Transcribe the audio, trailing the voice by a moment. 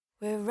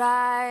We're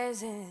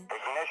rising.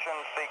 Ignition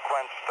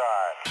sequence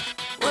start.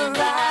 We're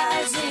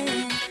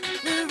rising.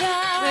 We're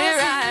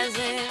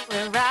rising.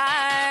 We're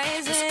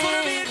rising. It's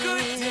gonna be a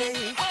good day.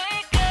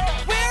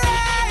 We're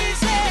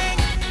rising.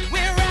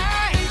 We're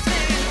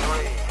rising.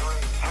 3,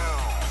 2,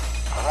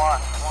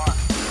 1.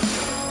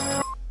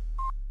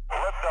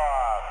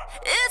 Liftoff.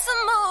 It's the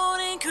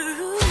morning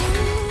crew.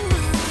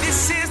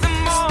 This is the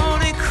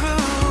morning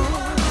crew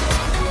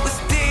with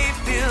Dave,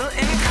 Bill,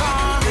 and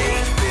Carmen.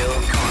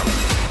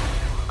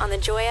 On the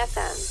Joy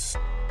FM.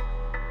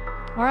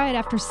 All right,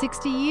 after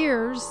 60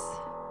 years,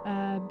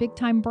 a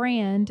big-time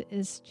brand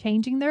is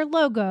changing their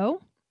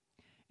logo.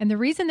 And the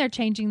reason they're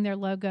changing their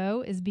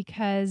logo is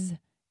because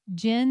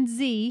Gen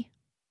Z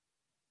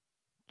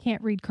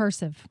can't read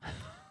cursive.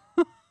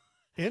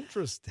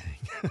 Interesting.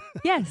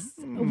 Yes,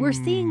 we're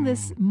seeing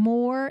this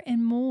more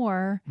and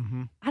more.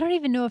 Mm-hmm. I don't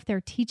even know if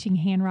they're teaching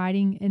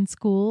handwriting in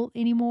school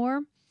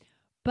anymore.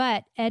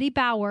 But Eddie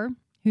Bauer,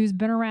 who's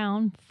been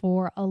around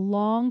for a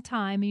long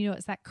time,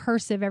 it's that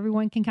cursive.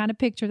 Everyone can kind of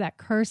picture that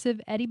cursive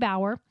Eddie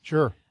Bauer.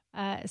 Sure.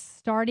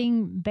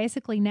 Starting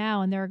basically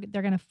now, and they're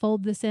going to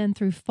fold this in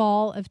through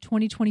fall of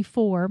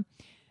 2024.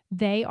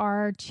 They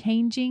are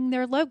changing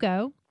their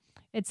logo.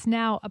 It's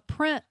now a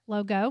print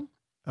logo.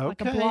 Okay,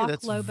 like a block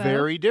that's logo.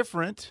 very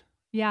different.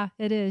 Yeah,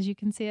 it is. You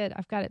can see it.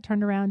 I've got it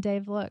turned around,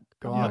 Dave. Look.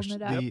 I'm Gosh,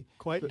 holding it up.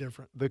 Quite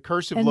different. The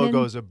cursive And logo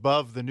then- is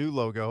above the new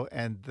logo,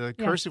 and the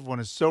Yeah. cursive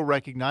one is so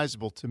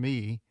recognizable to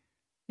me.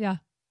 Yeah.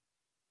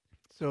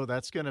 So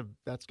that's gonna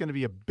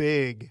be a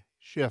big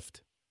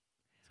shift.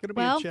 It's going to be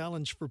Well- a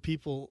challenge for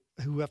people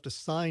who have to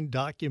sign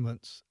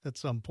documents at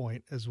some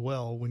point as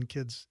well when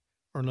kids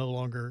are no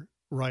longer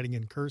writing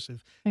in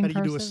cursive. In How do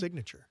you do a cursive.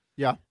 signature?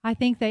 Yeah. I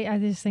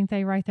just think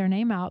they write their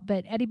name out.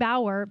 But Eddie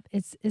Bauer,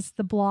 it's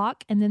the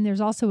block, and then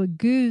there's also a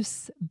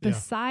goose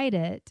beside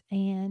it.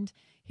 And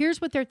here's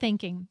what they're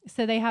thinking.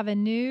 So they have a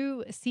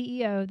new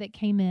CEO that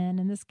came in,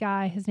 and this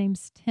guy, his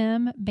name's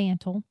Tim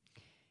Mantle.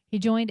 He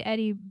joined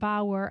Eddie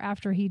Bauer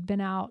after he'd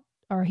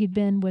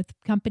been with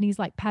companies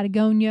like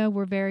Patagonia.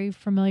 We're very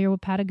familiar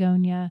with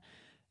Patagonia.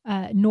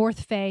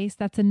 North Face,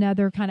 that's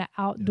another kind of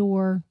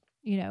outdoor,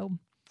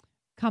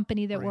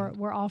 company that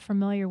we're all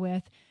familiar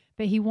with.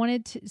 But he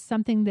wanted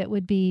something that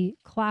would be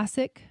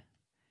classic,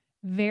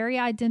 very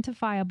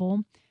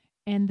identifiable.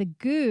 And the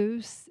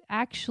goose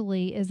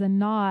actually is a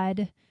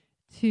nod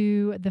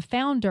to the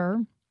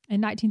founder.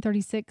 In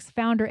 1936,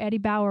 founder Eddie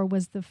Bauer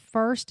was the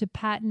first to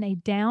patent a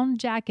down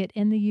jacket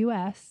in the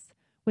U.S.,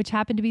 which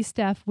happened to be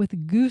stuffed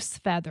with goose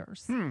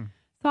feathers. So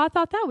I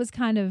thought that was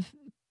kind of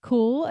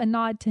cool, a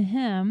nod to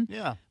him.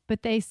 Yeah.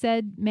 But they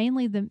said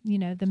mainly the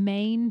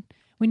main,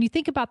 when you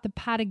think about the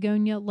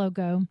Patagonia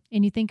logo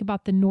and you think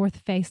about the North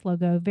Face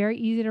logo, very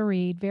easy to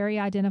read, very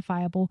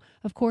identifiable.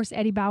 Of course,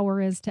 Eddie Bauer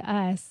is to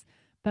us,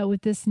 but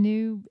with this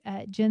new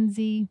Gen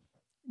Z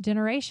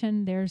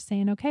generation, they're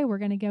saying, okay, we're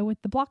going to go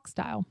with the block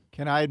style.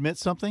 Can I admit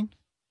something?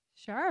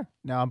 Sure.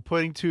 Now, I'm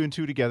putting two and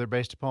two together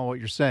based upon what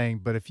you're saying,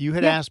 but if you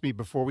had asked me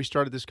before we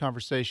started this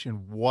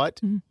conversation, what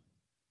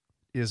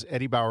is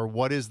Eddie Bauer?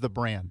 What is the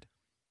brand?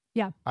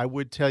 Yeah. I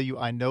would tell you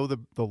I know the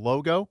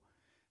logo.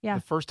 Yeah.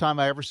 The first time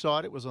I ever saw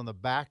it, it was on the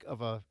back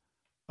of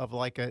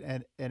like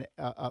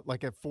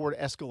a Ford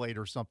Escalade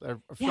or something.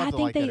 Or Yeah, I something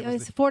think like that. it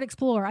was Ford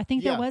Explorer. I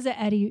think there was an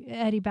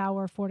Eddie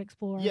Bauer Ford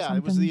Explorer. or Yeah,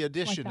 it was something the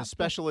edition, like a that.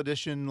 special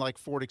edition like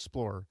Ford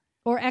Explorer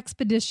Or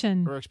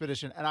Expedition. or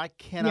Expedition. And I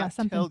cannot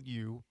something. tell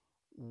you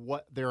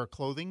what their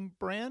clothing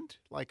brand.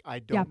 Like, I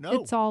don't know.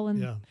 It's all in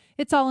Yeah.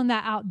 it's all in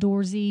that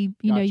outdoorsy.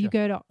 You Gotcha.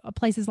 go to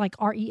places like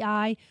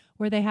REI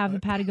where they have the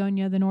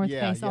Patagonia, the North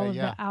Face, all of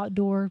the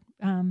outdoor.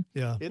 Yeah.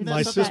 Isn't that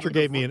My something sister like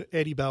gave me an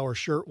Eddie Bauer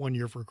shirt one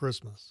year for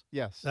Christmas.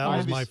 Yes. That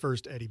was my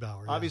first Eddie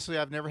Bauer. Yeah. Obviously,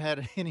 I've never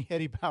had any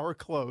Eddie Bauer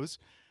clothes,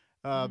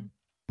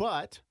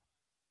 but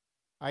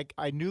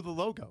I knew the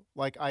logo.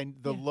 Like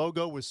the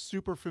logo was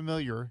super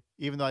familiar,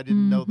 even though I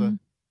didn't know the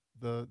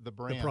brand.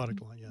 The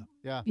product line, yeah.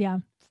 Yeah. Yeah.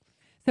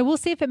 So we'll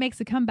see if it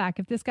makes a comeback.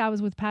 If this guy was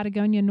with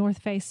Patagonia, North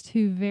Face,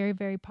 two very,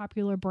 very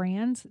popular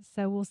brands.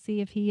 So we'll see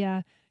if he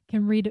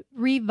can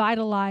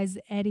revitalize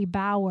Eddie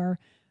Bauer.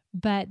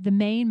 But the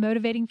main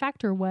motivating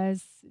factor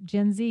was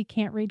Gen Z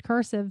can't read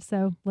cursive,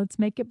 so let's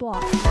make it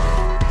block.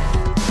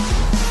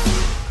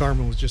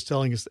 Carmen was just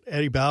telling us that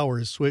Eddie Bauer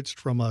has switched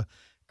from a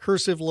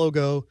cursive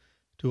logo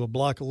to a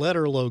block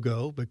letter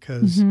logo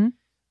because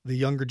the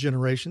younger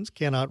generations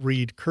cannot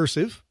read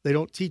cursive. They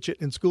don't teach it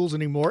in schools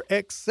anymore,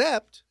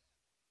 except,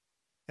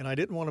 and I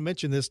didn't want to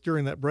mention this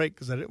during that break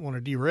because I didn't want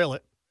to derail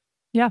it.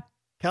 Yeah.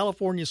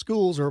 California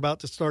schools are about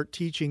to start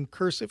teaching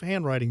cursive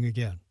handwriting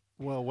again.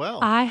 Well.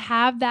 I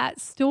have that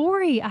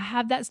story.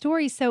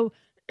 So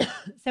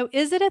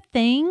is it a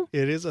thing?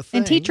 It is a thing.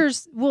 And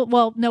teachers, no,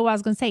 what I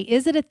was going to say,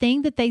 is it a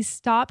thing that they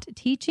stopped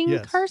teaching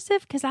Yes.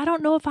 cursive? Because I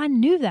don't know if I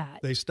knew that.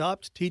 They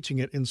stopped teaching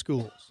it in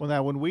schools. Well,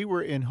 now, when we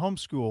were in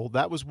homeschool,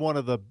 that was one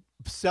of the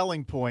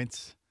selling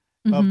points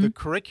of the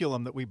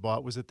curriculum that we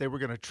bought was that they were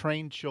going to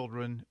train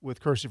children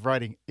with cursive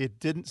writing. It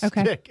didn't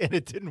stick, and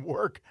it didn't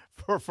work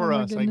for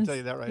my us. I can goodness. tell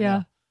you that right Yeah.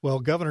 now. Well,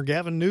 Governor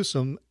Gavin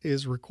Newsom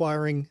is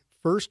requiring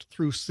first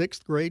through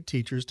sixth grade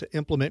teachers to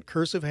implement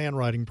cursive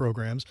handwriting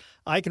programs.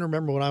 I can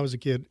remember when I was a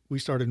kid, we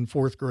started in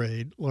fourth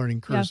grade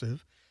learning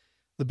cursive.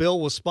 The bill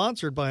was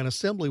sponsored by an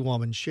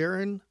assemblywoman,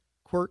 Sharon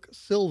Quirk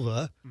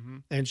Silva,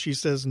 and she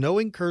says,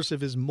 knowing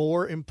cursive is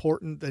more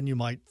important than you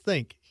might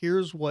think.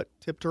 Here's what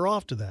tipped her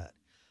off to that.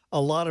 A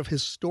lot of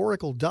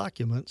historical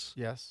documents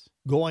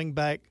going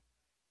back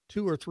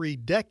 2 or 3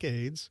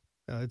 decades,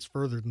 it's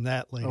further than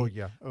that,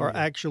 lady, are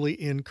actually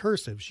in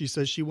cursive. She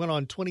says she went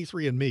on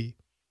 23andMe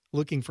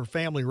looking for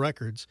family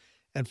records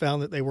and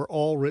found that they were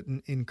all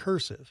written in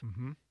cursive,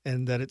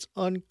 and that it's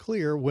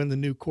unclear when the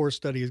new course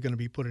study is going to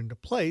be put into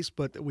place,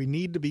 but that we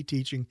need to be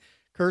teaching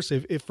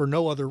cursive if for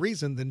no other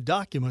reason than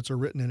documents are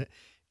written in it.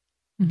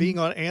 Being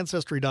on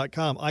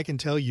Ancestry.com, I can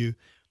tell you,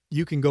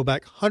 you can go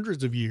back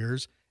hundreds of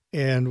years,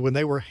 and when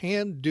they were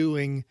hand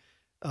doing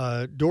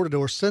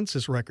door-to-door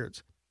census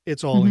records,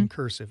 it's all in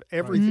cursive.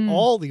 Everything,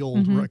 all the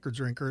old records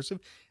are in cursive.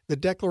 The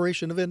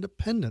Declaration of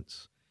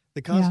Independence,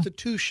 the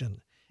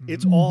Constitution,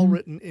 it's all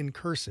written in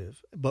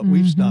cursive, but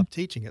we've stopped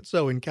teaching it.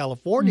 So in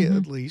California,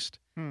 at least,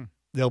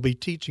 they'll be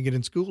teaching it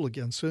in school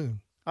again soon.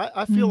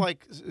 I feel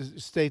like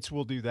states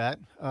will do that.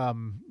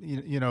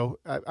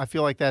 I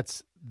feel like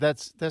that's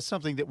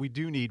something that we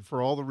do need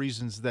for all the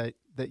reasons that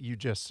you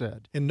just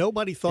said. And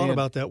nobody thought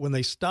about that when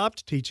they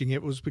stopped teaching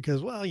it. Was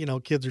because,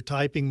 kids are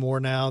typing more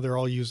now. They're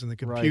all using the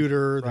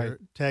computer. They're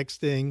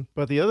texting.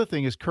 But the other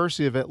thing is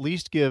cursive at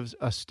least gives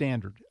a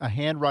standard, a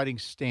handwriting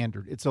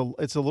standard. It's a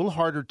little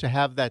harder to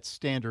have that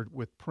standard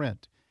with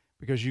print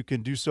because you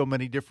can do so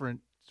many different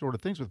sort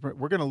of things with print.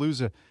 We're going to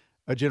lose a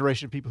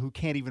generation of people who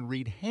can't even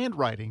read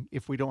handwriting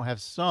if we don't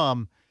have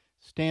some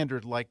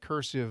standard like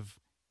cursive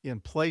in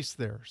place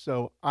there.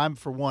 So I'm,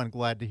 for one,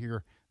 glad to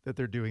hear that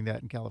they're doing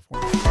that in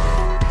California.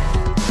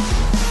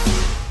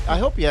 I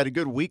hope you had a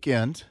good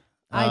weekend.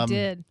 I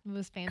did. It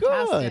was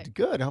fantastic.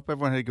 Good. I hope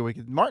everyone had a good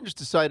weekend. Martin just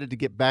decided to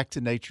get back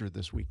to nature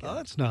this weekend. Oh,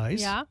 that's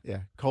nice. Yeah? Yeah.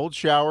 Cold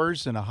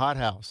showers and a hot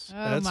house.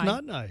 Oh, that's my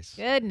not nice.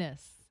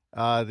 Goodness.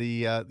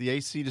 The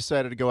AC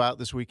decided to go out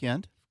this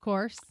weekend. Of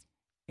course.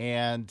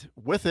 And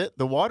with it,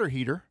 the water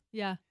heater.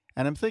 Yeah.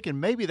 And I'm thinking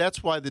maybe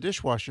that's why the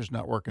dishwasher's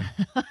not working.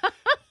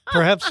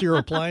 Perhaps your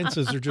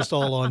appliances are just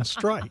all on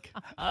strike.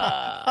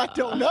 I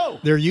don't know.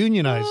 They're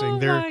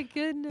unionizing. Oh, my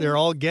goodness. They're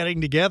all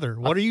getting together.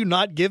 What are you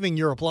not giving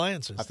your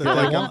appliances that they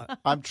want?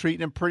 I'm treating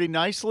them pretty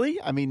nicely.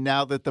 I mean,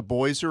 now that the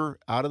boys are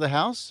out of the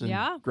house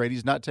and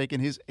Grady's not taking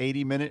his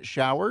 80-minute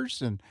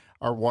showers and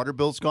our water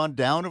bill's gone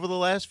down over the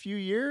last few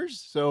years.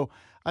 So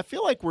I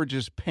feel like we're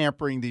just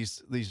pampering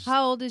these.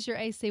 How old is your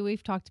AC?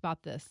 We've talked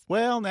about this.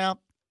 Well, now,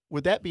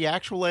 would that be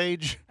actual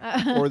age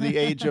or the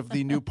age of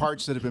the new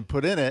parts that have been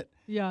put in it?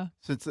 Yeah.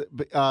 Since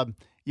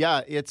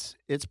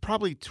it's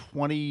probably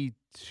 22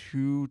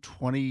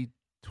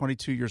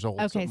 years old,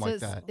 something like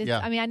that.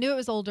 I mean, I knew it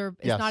was older.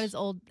 It's not as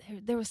old.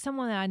 There was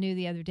someone that I knew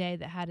the other day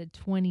that had a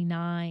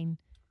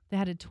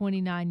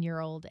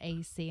 29-year-old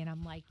AC, and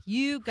I'm like,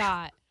 you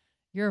got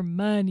your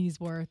money's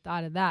worth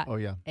out of that. Oh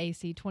yeah,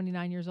 AC,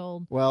 29 years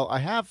old. Well, I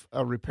have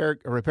a repair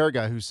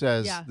guy who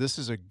says this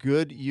is a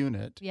good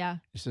unit. Yeah.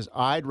 He says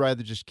I'd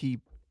rather just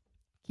keep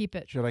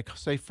it. Should I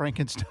say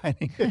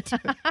Frankensteining it?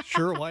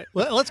 Sure. Why?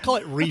 Well, let's call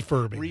it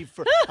refurbing.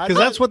 Because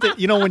that's what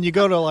when you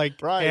go to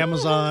like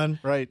Amazon,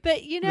 right?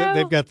 But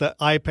they've got the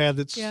iPad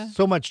that's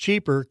so much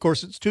cheaper. Of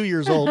course, it's 2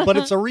 years old, but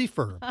it's a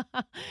refurb.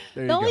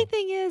 The only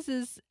thing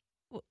is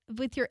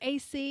with your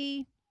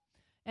AC,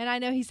 and I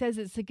know he says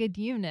it's a good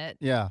unit.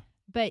 Yeah.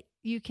 But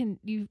you've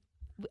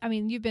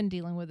been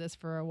dealing with this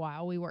for a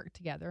while. We work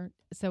together,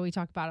 so we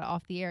talk about it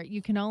off the air.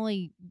 You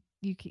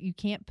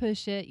can't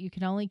push it. You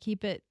can only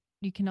keep it.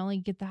 You can only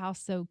get the house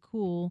so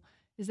cool.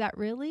 Is it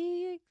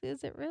really still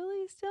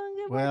in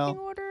good working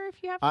order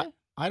if you have to?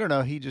 I don't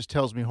know. He just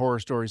tells me horror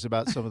stories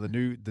about some of the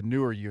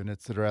newer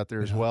units that are out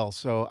there as well.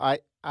 So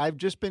I've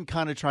just been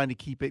kind of trying to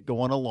keep it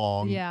going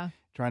along. Yeah.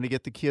 Trying to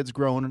get the kids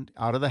grown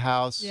out of the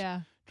house.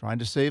 Yeah. Trying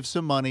to save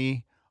some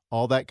money.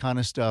 All that kind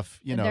of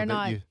stuff, They're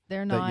not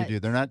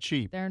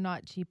cheap. They're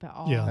not cheap at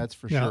all. Yeah. That's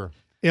for sure.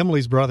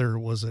 Emily's brother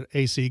was an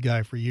AC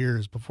guy for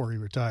years before he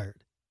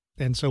retired.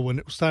 And so when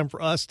it was time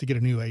for us to get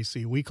a new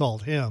AC, we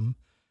called him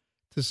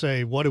to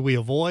say, what do we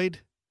avoid?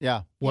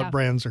 Yeah. What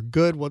brands are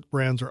good? What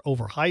brands are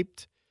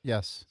overhyped?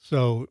 Yes.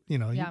 So, you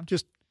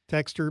just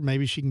text her.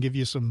 Maybe she can give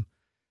you some.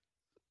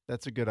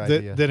 That's a good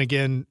idea. Then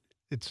again,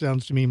 it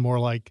sounds to me more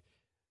like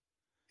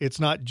it's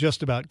not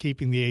just about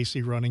keeping the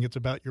AC running. It's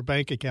about your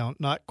bank account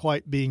not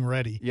quite being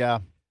ready. Yeah.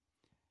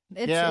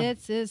 It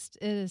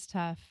is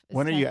tough.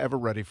 When are you ever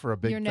ready for a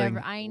big thing like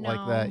that, I know.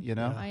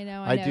 I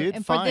know.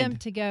 And for them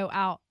to go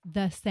out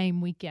the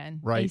same weekend,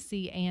 right.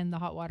 AC and the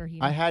hot water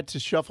heater. I had to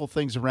shuffle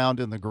things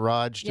around in the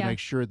garage to make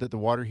sure that the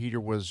water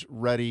heater was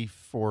ready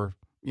for,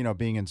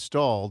 being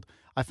installed.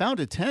 I found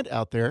a tent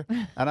out there,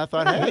 and I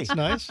thought, hey, that's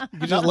nice. You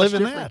can just live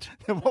in that.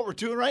 Than what we're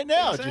doing right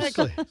now.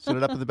 Exactly. Just set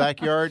it up in the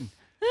backyard.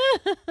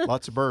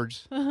 Lots of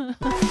birds.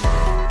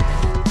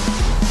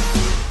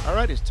 All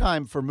right, it's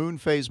time for Moon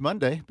Phase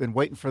Monday. Been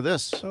waiting for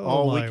this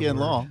all weekend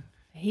long.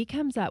 He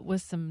comes up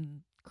with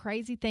some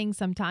crazy things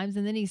sometimes,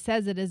 and then he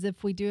says it as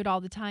if we do it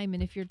all the time.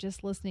 And if you're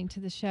just listening to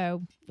the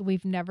show,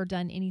 we've never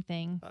done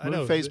anything I know.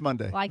 Moon Phase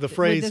Monday. like The th-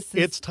 phrase this is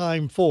 "it's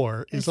time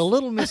for" is a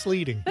little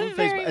misleading. Moon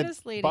Phase very and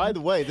misleading. by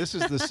the way, this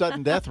is the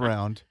sudden death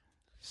round,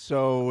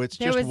 so it's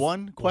There just was-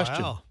 one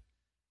question. Wow.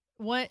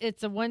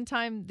 It's a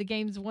one-time. The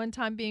game's one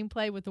time being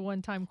played with a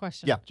one-time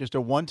question. Yeah, just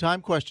a one-time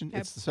question. Okay.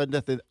 It's the sudden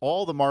death. And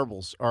all the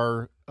marbles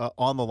are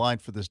on the line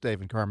for this, Dave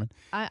and Carmen.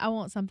 I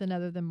want something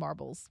other than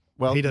marbles.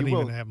 Well, He doesn't you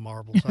will. even have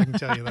marbles. I can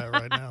tell you that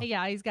right now.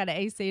 Yeah, he's got an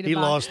AC to He buy.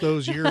 lost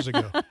those years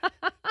ago.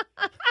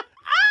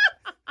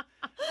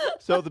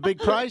 So the big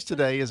prize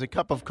today is a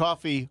cup of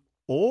coffee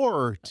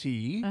or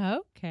tea,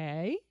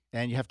 Okay.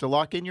 and you have to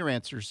lock in your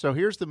answers. So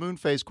here's the moon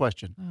phase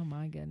question. Oh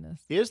my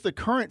goodness. Is the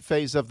current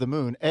phase of the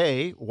moon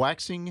A,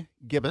 waxing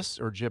gibbous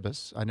or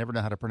gibbous? I never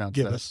know how to pronounce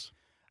Gibbous.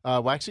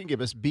 that. Waxing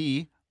gibbous.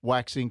 B,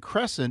 waxing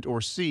crescent. Or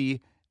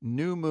C,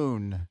 new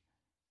moon.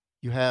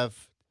 You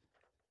have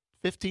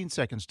 15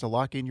 seconds to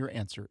lock in your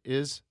answer.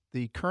 Is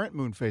the current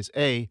moon phase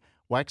A,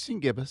 waxing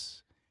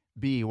gibbous,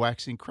 B,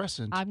 waxing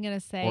crescent, I'm gonna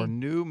say or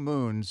new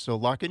moon? So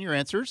lock in your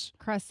answers.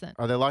 crescent,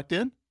 Are they locked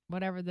in?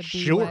 whatever the B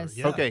Sure, was.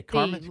 yeah. Okay,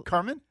 Carmen.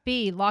 Carmen,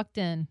 B locked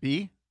in.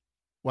 B,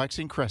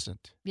 waxing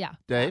crescent. Yeah.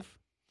 Dave,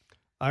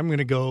 I'm going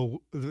to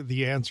go.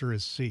 The answer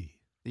is C.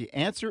 the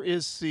answer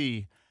is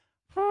C.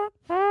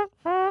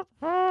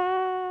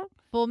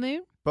 Full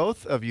moon.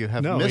 Both of you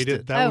have No, he missed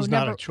did. it. That Oh, was not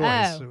number- a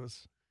choice. oh. It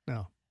was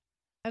no.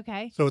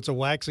 Okay. So it's a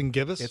waxing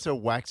gibbous. It's a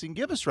waxing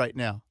gibbous right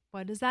now.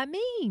 What does that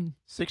mean?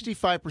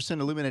 65%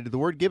 illuminated. The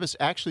word gibbous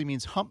actually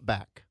means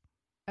humpback.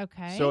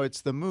 Okay. So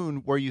it's the moon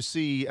where you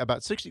see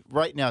about 60.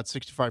 Right now it's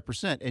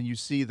 65%, and you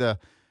see the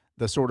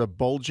sort of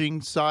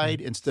bulging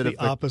side instead the of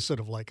the opposite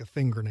of like a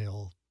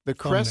fingernail. the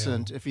thumbnail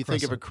crescent. If you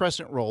think of a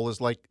crescent roll as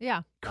like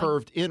yeah.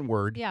 curved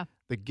inward, Yeah.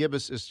 the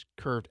gibbous is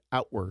curved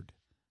outward.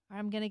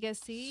 I'm gonna go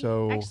see.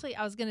 So- Actually,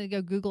 I was gonna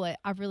go Google it.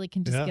 I really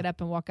can just Yeah. get up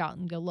and walk out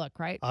and go look.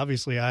 Right.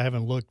 Obviously, I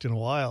haven't looked in a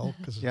while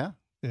because Yeah.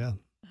 yeah,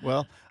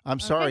 Well, I'm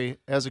sorry.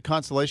 As a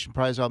consolation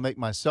prize, I'll make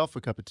myself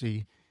a cup of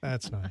tea,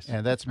 that's nice.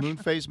 and that's Moon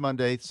Phase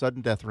Monday,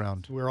 sudden death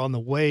round. We're on the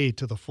way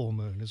to the full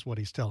moon, is what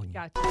he's telling you.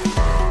 Gotcha.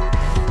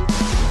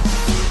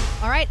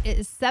 All right, it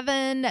is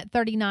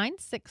 7:39,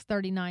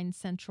 6:39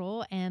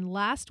 Central, and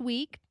last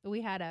week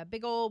we had a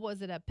big old,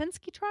 was it a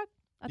Penske truck?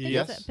 I think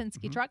Yes. it's a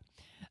Penske truck.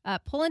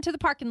 Pull into the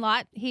parking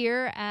lot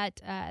here at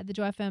the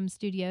Joy FM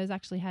studios.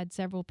 Actually had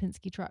several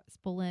Penske trucks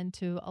pull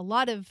into a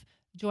lot of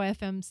Joy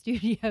FM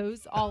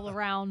studios all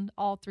around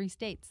all three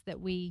states that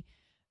where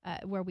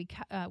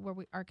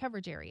our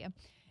coverage area.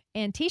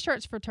 And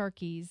T-shirts for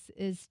turkeys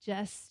is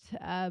just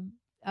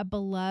a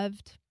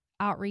beloved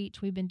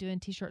outreach. We've been doing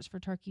T-shirts for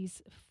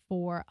turkeys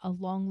for a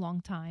long,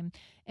 long time.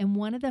 And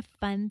one of the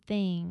fun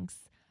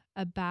things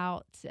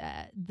about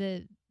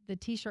the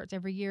T-shirts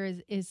every year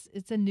is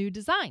it's a new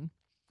design.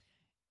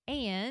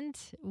 And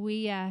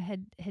we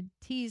had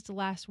teased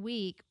last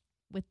week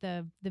with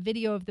the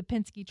video of the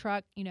Penske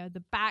truck,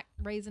 the back,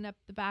 raising up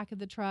the back of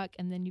the truck,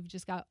 and then you've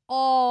just got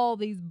all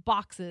these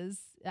boxes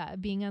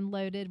being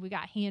unloaded. We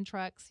got hand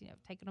trucks,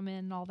 taking them in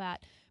and all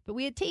that. But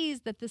we had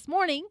teased that this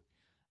morning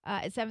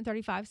at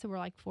 7:35, so we're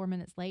like 4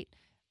 minutes late.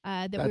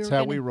 That's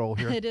how we roll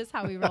here. It is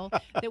how we roll.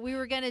 That we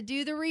were going to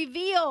do the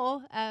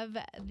reveal of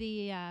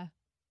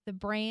the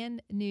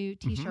brand new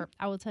T-shirt.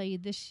 I will tell you,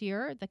 this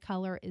year the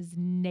color is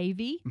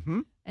navy,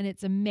 and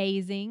it's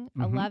amazing.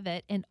 I love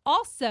it. And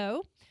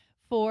also,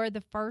 for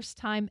the first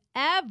time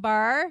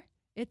ever,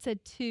 it's a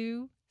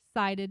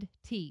two-sided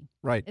tee.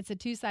 Right. It's a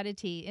two-sided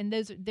tee, and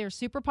they're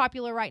super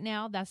popular right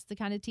now. That's the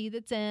kind of tee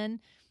that's in.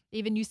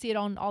 Even you see it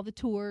on all the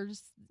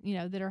tours,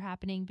 that are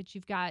happening. But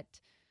you've got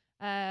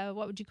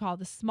what would you call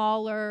the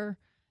smaller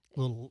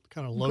Little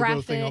kind of logo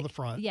graphic thing on the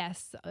front.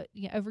 Yes,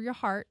 over your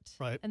heart.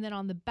 Right. And then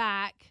on the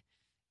back,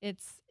 it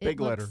Big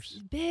looks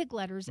letters. big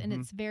letters, and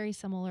it's very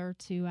similar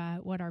to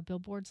what our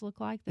billboards look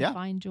like. The Yeah.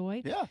 Find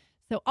Joy. Yeah.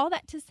 So all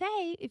that to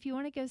say, if you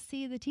want to go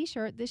see the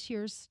T-shirt, this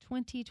year's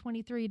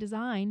 2023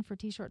 design for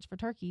T-shirts for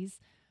turkeys,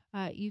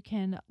 you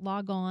can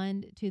log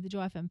on to the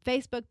Joy FM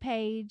Facebook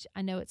page.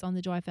 I know it's on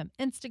the Joy FM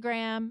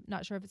Instagram.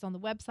 Not sure if it's on the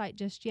website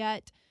just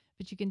yet,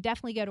 but you can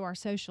definitely go to our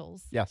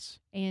socials. Yes.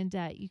 And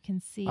you can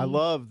see. I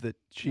love that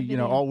she,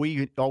 video. all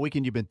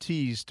weekend you've been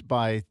teased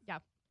by, Yeah.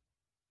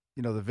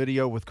 The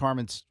video with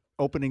Carmen's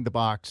opening the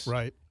box.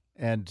 Right.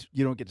 And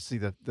you don't get to see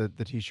the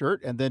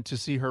T-shirt, and then to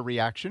see her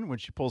reaction when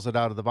she pulls it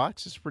out of the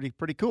box is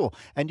pretty cool.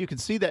 And you can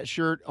see that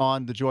shirt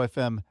on the Joy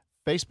FM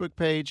Facebook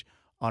page,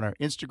 on our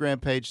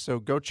Instagram page. So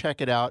go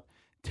check it out.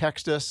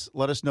 Text us.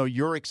 Let us know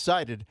you're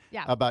excited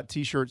about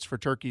T-shirts for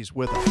turkeys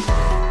with us.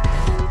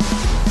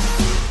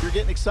 You're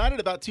getting excited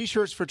about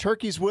T-shirts for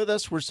turkeys with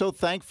us. We're so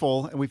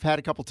thankful. And we've had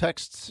a couple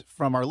texts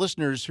from our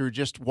listeners who are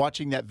just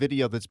watching that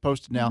video that's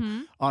posted now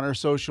on our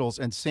socials.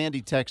 And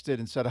Sandy texted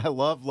and said, I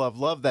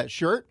love that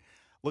shirt.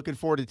 Looking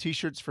forward to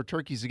T-shirts for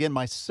turkeys again,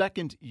 my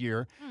second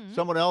year.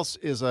 Someone else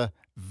is a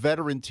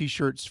veteran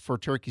T-shirts for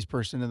turkeys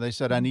person, and they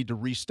said I need to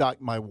restock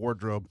my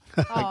wardrobe.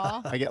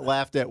 I get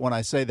laughed at when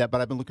I say that,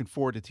 but I've been looking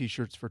forward to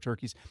T-shirts for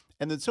turkeys.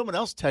 And then someone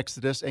else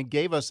texted us and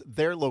gave us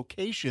their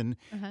location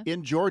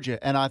in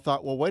Georgia, and I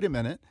thought, well, wait a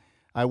minute.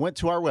 I went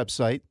to our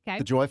website,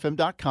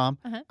 thejoyfm.com,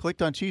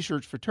 clicked on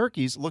T-shirts for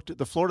turkeys, looked at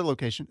the Florida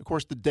location. Of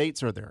course, the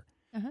dates are there.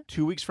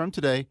 2 weeks from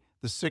today,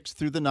 the 6th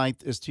through the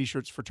 9th, is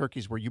T-shirts for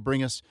turkeys, where you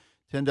bring us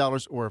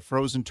 $10 or a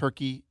frozen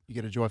turkey. You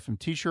get a Joy FM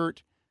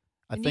T-shirt.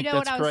 I think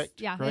that's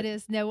correct. Yeah, correct? it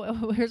is.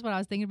 No, here's what I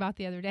was thinking about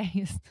the other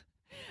day.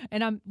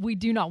 And we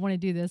do not want to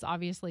do this,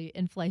 obviously,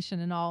 inflation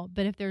and all.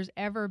 But if there's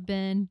ever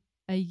been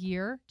a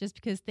year, just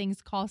because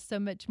things cost so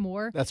much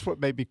more. That's what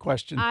made me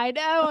question. I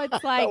know.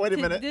 It's like, wait a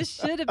minute. This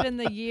should have been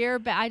the year,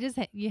 but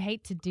you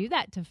hate to do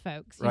that to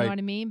folks. You know what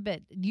I mean?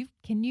 But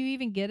can you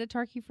even get a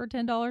turkey for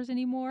 $10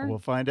 anymore? We'll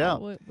find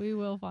out. We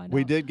will find out.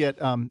 We did get,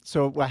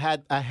 so I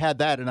had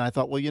that, and I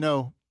thought,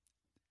 well,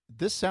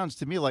 this sounds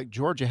to me like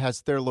Georgia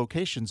has their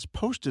locations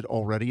posted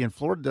already, and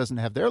Florida doesn't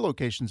have their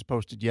locations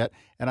posted yet.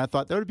 And I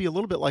thought that would be a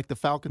little bit like the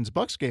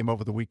Falcons-Bucks game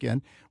over the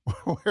weekend,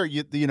 where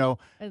Atlanta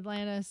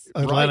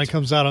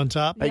comes out on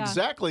top. Yeah.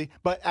 Exactly.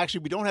 But actually,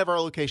 we don't have our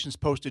locations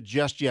posted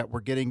just yet. We're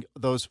getting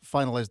those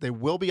finalized. They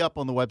will be up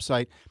on the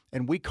website,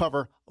 and we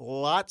cover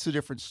lots of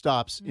different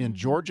stops in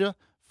Georgia,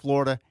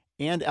 Florida,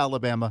 and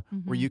Alabama,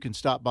 where you can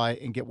stop by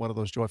and get one of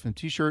those Joy FM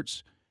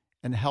T-shirts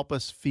and help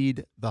us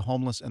feed the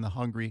homeless and the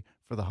hungry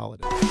for the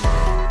holidays.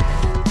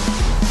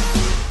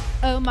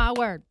 Oh, my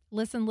word.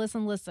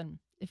 Listen.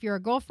 If you're a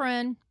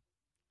girlfriend,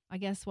 I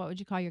guess what would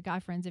you call your guy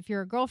friends? If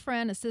you're a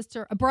girlfriend, a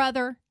sister, a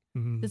brother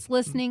that's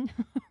listening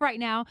right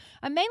now,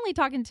 I'm mainly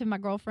talking to my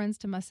girlfriends,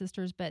 to my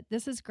sisters, but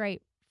this is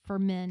great for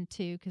men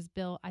too, because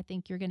Bill, I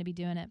think you're going to be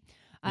doing it.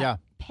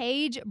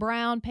 Paige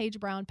Brown.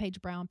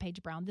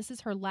 This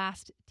is her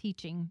last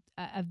teaching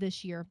of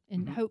this year,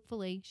 and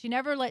hopefully she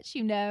never lets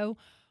you know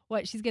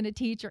what she's going to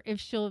teach, or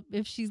if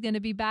she's going to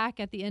be back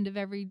at the end of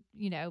every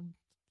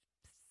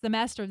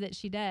semester that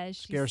she does.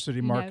 Scarcity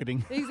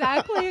marketing.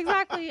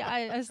 Exactly.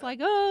 I was like,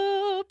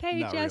 oh,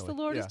 Paige, Not yes, really. the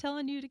Lord is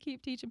telling you to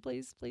keep teaching.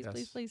 Please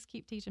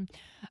keep teaching.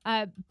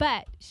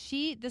 But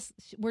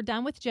we're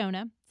done with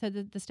Jonah. So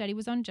the study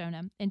was on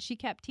Jonah, and she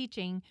kept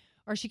teaching,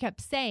 or she kept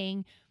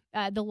saying,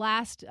 our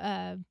last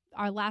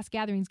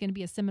gathering is going to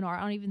be a seminar.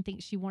 I don't even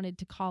think she wanted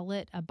to call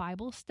it a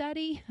Bible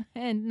study,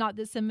 and not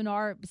that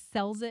seminar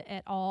sells it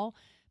at all.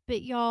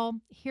 But y'all,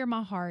 hear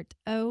my heart.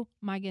 Oh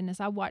my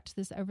goodness. I watched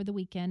this over the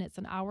weekend. It's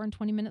an hour and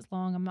 20 minutes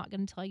long. I'm not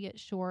going to tell you it's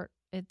short.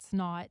 It's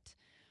not.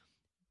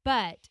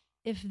 But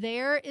if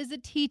there is a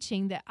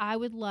teaching that I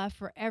would love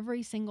for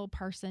every single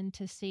person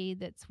to see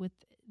that's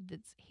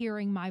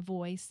hearing my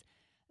voice,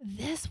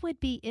 this would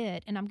be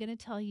it. And I'm going to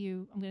tell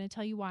you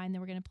why, and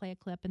then we're going to play a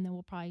clip, and then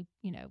we'll probably,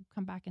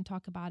 come back and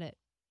talk about it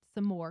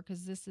some more,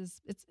 because this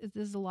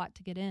is a lot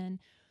to get in.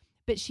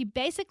 But she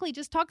basically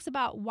just talks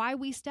about why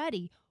we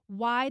study,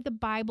 why the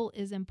Bible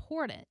is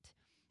important.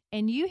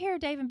 And you hear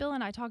Dave and Bill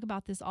and I talk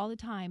about this all the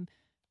time.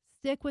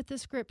 Stick with the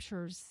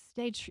scriptures.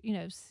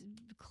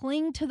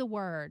 Cling to the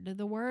word.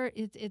 The word,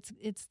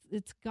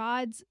 it's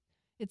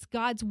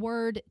God's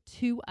word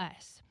to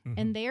us.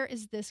 And there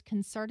is this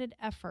concerted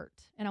effort,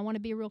 and I want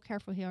to be real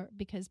careful here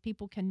because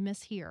people can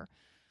mishear.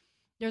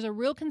 There's a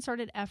real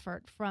concerted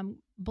effort from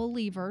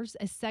believers,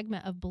 a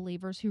segment of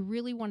believers who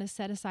really want to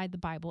set aside the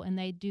Bible, and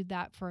they do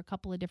that for a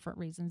couple of different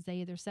reasons. They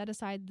either set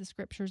aside the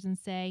scriptures and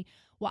say,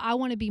 well, I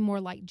want to be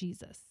more like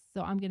Jesus,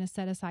 so I'm going to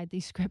set aside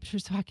these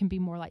scriptures so I can be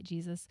more like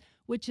Jesus,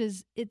 which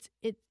is, it's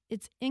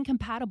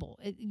incompatible.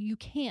 You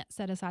can't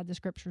set aside the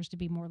scriptures to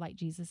be more like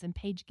Jesus, and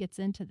Paige gets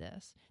into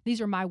this. These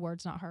are my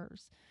words, not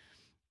hers.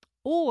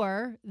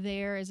 Or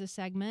there is a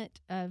segment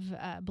of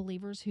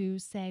believers who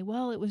say,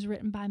 well, it was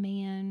written by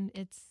man.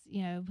 It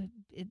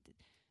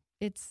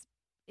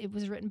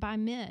was written by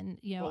men.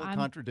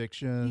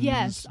 Contradictions.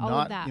 Yes, all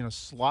of that.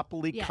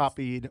 Sloppily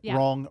copied. Yeah.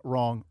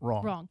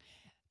 Wrong.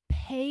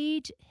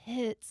 Paige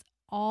hits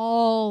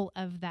all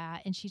of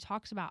that, and she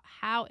talks about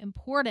how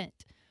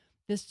important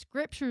the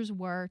scriptures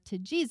were to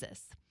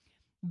Jesus.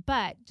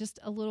 But just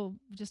a little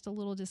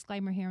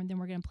disclaimer here, and then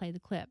we're going to play the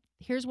clip.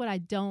 Here's what I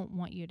don't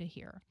want you to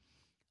hear.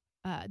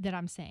 That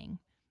I'm saying.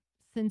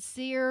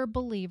 Sincere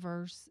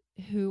believers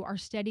who are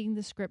studying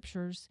the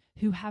scriptures,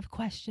 who have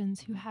questions,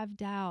 who have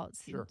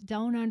doubts,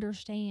 don't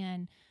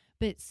understand,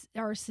 but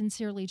are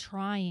sincerely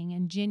trying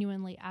and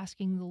genuinely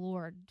asking the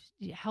Lord,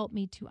 help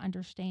me to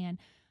understand.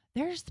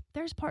 There's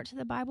parts of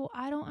the Bible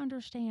I don't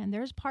understand.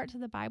 There's parts of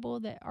the Bible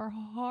that are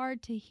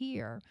hard to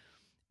hear,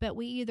 but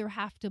we either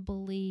have to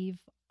believe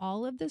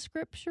all of the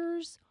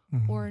scriptures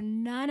or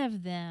none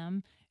of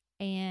them.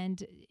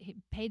 And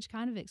Paige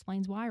kind of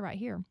explains why right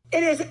here.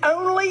 It is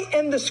only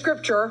in the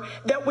scripture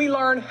that we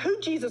learn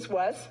who Jesus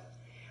was,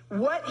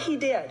 what he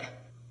did.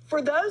 For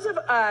those of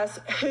us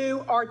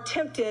who are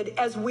tempted,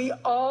 as we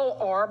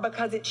all are,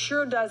 because it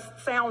sure does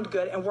sound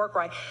good and work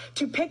right,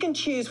 to pick and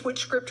choose which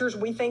scriptures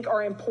we think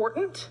are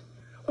important,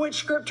 which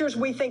scriptures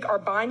we think are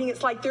binding.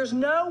 It's like there's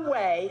no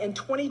way in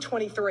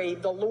 2023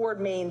 the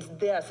Lord means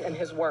this in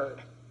his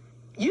word.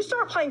 You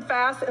start playing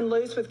fast and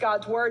loose with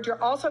God's word,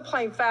 you're also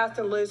playing fast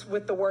and loose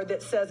with the word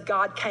that says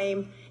God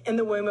came in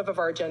the womb of a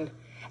virgin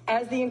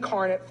as the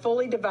incarnate,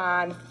 fully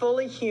divine,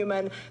 fully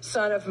human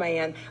Son of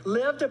Man,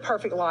 lived a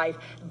perfect life,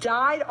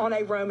 died on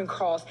a Roman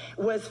cross,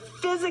 was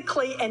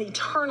physically and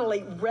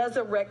eternally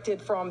resurrected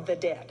from the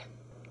dead.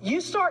 You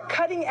start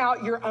cutting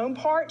out your own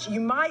parts, you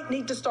might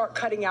need to start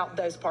cutting out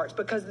those parts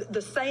because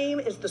the same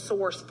is the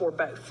source for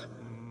both.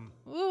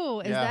 Ooh,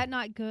 is that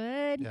not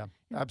good? Yeah,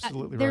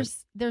 absolutely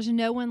There's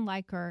no one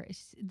like her.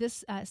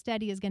 This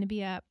study is going to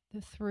be up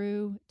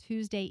through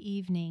Tuesday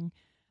evening.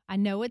 I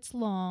know it's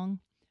long,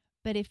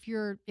 but if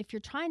you're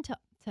trying to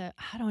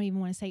I don't even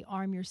want to say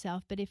arm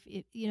yourself, but if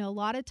a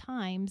lot of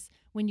times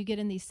when you get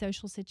in these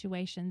social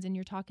situations and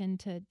you're talking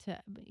to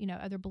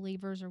other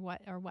believers or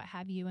what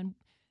have you, and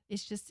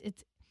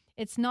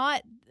it's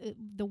not,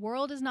 the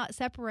world is not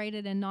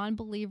separated in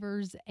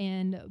non-believers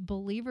and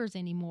believers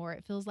anymore.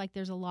 It feels like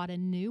there's a lot of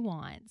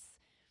nuance.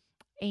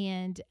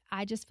 And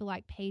I just feel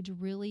like Paige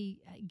really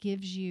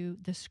gives you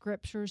the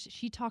scriptures.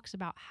 She talks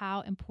about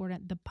how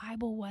important the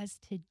Bible was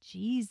to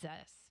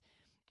Jesus.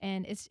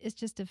 And it's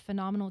just a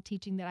phenomenal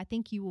teaching that I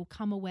think you will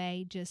come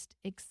away just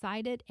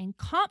excited and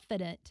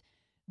confident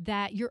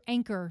that your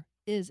anchor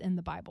is in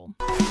the Bible.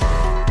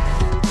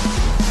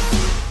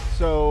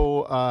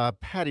 So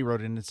Patty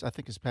wrote in, I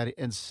think it's Patty,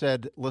 and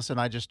said, listen,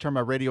 I just turned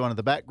my radio on in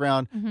the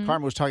background.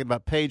 Carmen was talking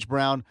about Paige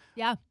Brown.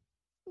 Yeah.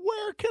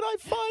 Where can I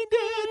find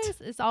it?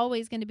 It's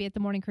always going to be at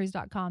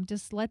themorningcruise.com.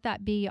 Just let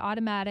that be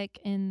automatic.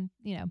 And,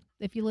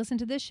 if you listen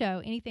to this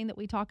show, anything that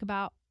we talk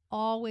about,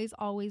 always,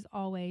 always,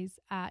 always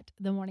at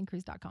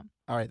themorningcruise.com.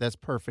 All right, that's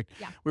perfect.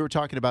 Yeah. We were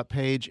talking about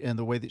Paige and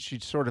the way that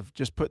she's sort of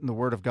just putting the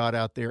word of God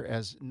out there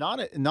as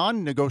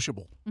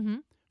non-negotiable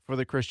for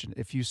the Christian.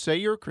 If you say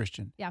you're a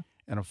Christian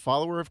and a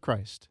follower of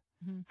Christ,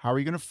 how are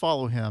you going to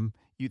follow him?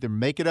 You either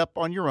make it up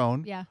on your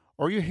own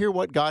or you hear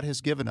what God has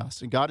given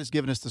us, and God has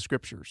given us the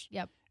scriptures.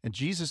 Yep. And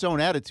Jesus'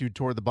 own attitude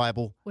toward the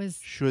Bible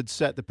should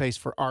set the pace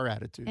for our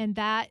attitude. And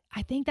I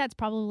think that's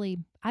probably,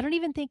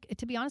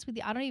 to be honest with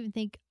you, I don't even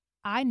think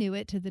I knew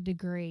it to the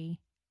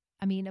degree.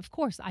 I mean, of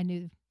course I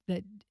knew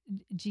that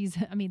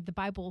the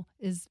Bible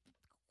is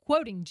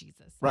quoting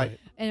Jesus. Right.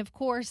 And of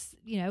course,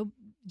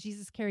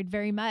 Jesus cared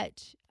very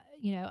much,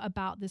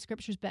 about the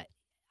scriptures, but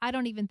I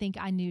don't even think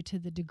I knew to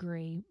the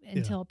degree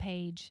until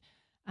Paige,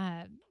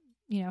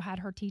 had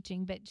her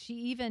teaching. But she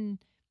even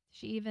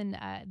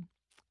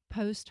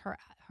post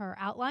her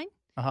outline.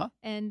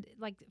 And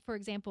like, for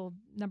example,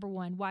 number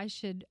one, why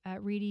should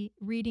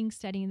reading,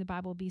 studying the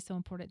Bible be so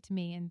important to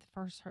me? And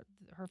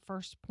her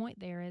first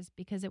point there is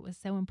because it was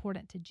so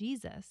important to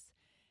Jesus.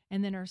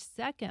 And then her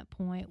second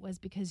point was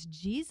because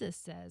Jesus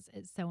says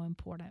it's so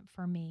important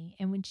for me.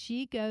 And when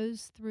she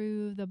goes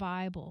through the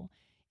Bible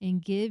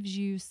and gives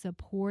you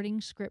supporting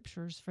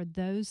scriptures for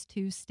those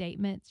two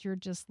statements, you're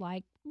just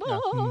like,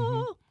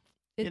 oh,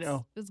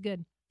 it's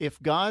good.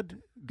 If God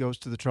goes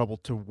to the trouble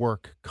to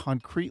work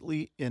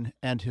concretely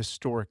and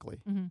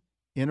historically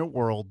in a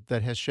world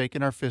that has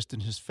shaken our fist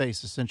in his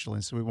face, essentially,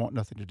 and so we want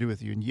nothing to do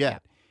with you, and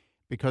yet,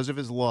 because of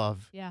his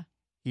love,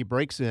 he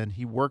breaks in,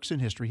 he works in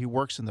history, he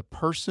works in the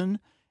person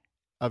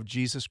of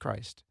Jesus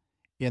Christ.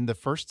 In the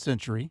first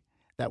century,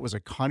 that was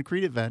a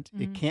concrete event.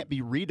 It can't be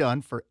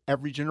redone for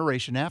every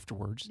generation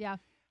afterwards. Yeah.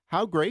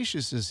 How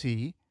gracious is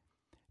he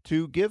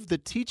to give the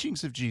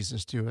teachings of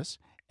Jesus to us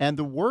and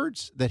the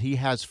words that he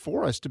has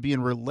for us to be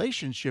in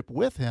relationship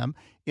with him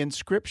in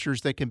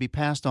scriptures that can be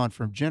passed on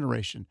from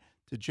generation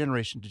to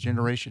generation to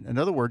generation. In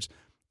other words,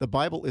 the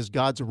Bible is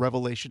God's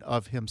revelation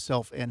of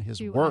himself and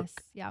his work. Us.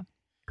 Yeah.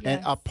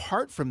 And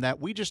apart from that,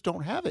 we just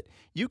don't have it.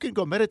 You can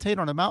go meditate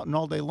on a mountain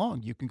all day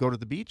long. You can go to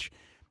the beach.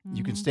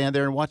 You can stand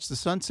there and watch the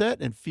sunset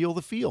and feel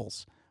the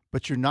feels.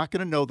 But you're not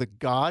going to know the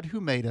God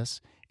who made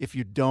us if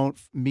you don't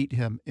meet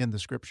him in the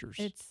scriptures.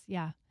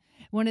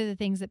 One of the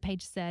things that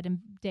Paige said, and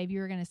Dave,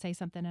 you were going to say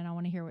something, and I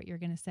want to hear what you're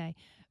going to say.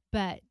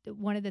 But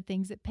one of the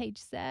things that Paige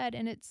said,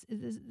 and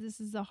this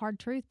is a hard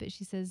truth, but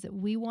she says that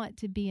we want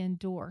to be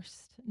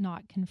endorsed,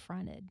 not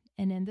confronted.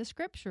 And in the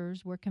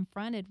scriptures, we're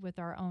confronted with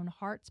our own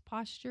heart's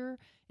posture.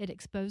 It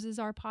exposes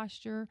our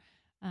posture.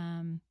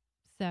 And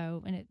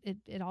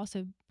it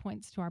also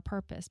points to our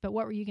purpose. But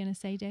what were you going to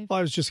say, Dave? Well,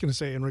 I was just going to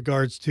say in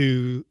regards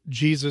to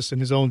Jesus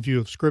and his own view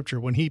of Scripture,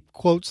 when he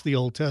quotes the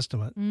Old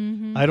Testament,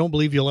 I don't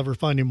believe you'll ever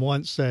find him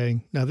once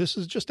saying, now this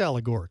is just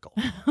allegorical.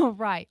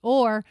 Right.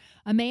 Or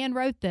a man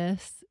wrote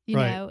this,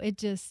 it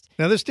just...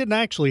 Now this didn't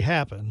actually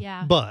happen,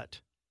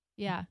 but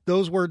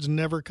those words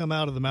never come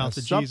out of the mouth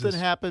of Jesus. Something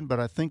happened, but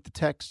I think the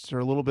texts are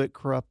a little bit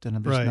corrupt, and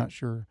I'm just not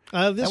sure.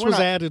 This was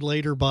added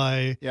later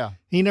by...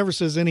 He never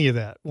says any of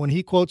that. When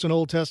he quotes an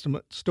Old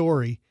Testament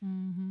story,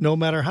 no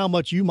matter how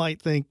much you might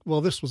think,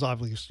 well, this was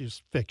obviously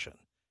just fiction.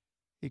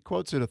 He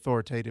quotes it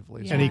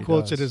authoritatively. And he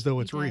quotes it as though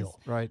it's real.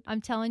 Right.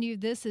 I'm telling you,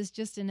 this is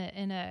just in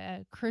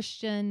a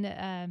Christian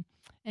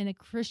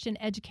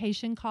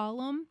education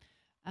column.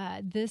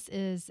 This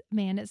is,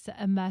 man, it's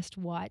a must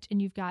watch.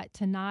 And you've got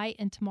tonight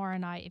and tomorrow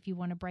night if you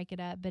want to break it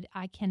up, but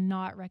I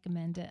cannot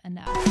recommend it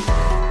enough.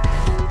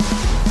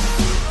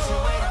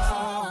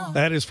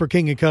 That is for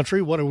King and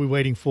Country. What are we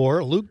waiting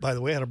for? Luke, by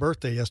the way, had a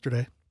birthday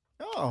yesterday.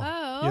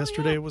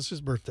 Yesterday was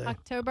his birthday.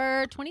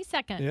 October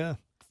 22nd. Yeah.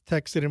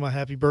 Texted him a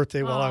happy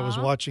birthday while I was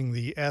Aw. watching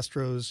the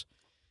Astros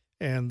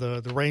and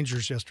the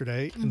Rangers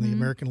yesterday in the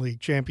American League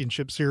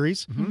Championship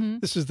Series. Mm-hmm.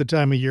 This is the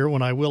time of year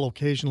when I will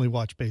occasionally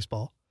watch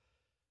baseball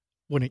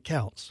when it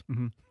counts.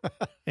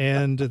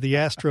 And the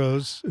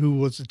Astros, who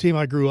was the team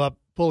I grew up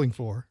pulling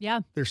for,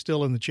 Yeah. they're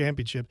still in the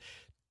championship.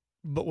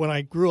 But when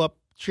I grew up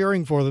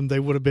cheering for them, they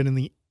would have been in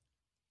the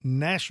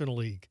National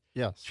League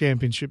Yes.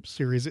 Championship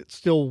Series. It's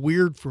still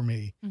weird for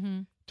me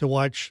Mm-hmm. to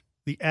watch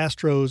the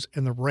Astros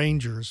and the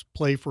Rangers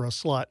play for a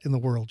slot in the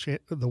World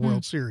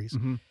Series.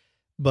 Mm-hmm.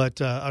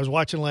 But I was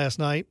watching last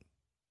night,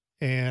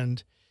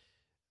 and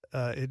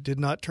it did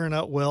not turn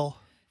out well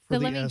for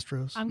the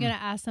Astros. I'm going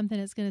to ask something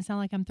that's going to sound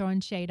like I'm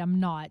throwing shade. I'm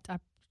not. I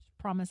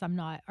promise I'm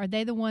not. Are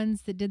they the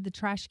ones that did the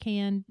trash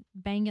can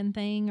banging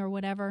thing or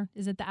whatever?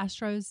 Is it the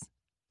Astros?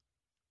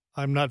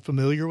 I'm not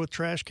familiar with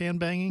trash can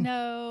banging.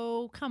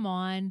 No, come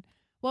on.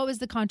 What was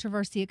the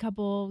controversy a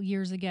couple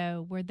years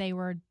ago where they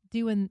were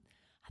doing,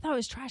 I thought it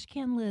was trash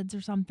can lids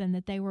or something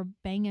that they were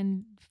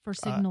banging for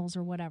signals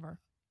or whatever.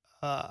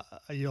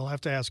 You'll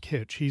have to ask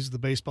Hitch. He's the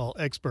baseball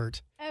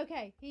expert.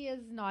 Okay, he is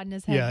nodding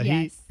his head.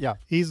 Yeah,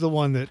 he's the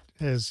one that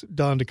has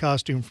donned a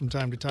costume from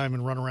time to time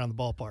and run around the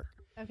ballpark.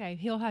 Okay,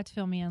 he'll have to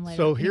fill me in later.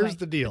 So Anyway, here's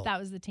the deal. But that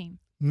was the team.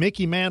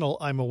 Mickey Mantle,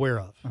 I'm aware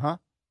of. Uh-huh.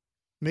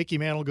 Mickey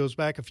Mantle goes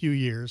back a few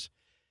years.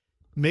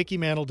 Mickey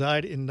Mantle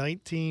died in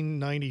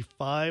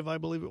 1995, I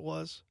believe it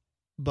was.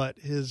 But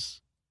his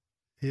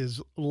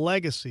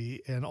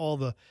legacy and all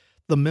the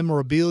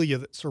memorabilia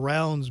that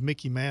surrounds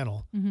Mickey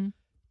Mantle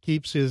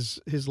keeps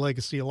his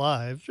legacy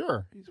alive.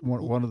 Sure. He's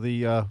one of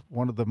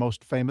the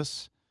most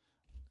famous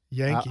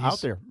Yankees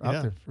out there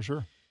for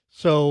sure.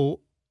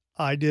 So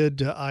I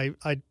did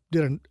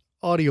an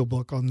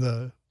audiobook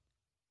on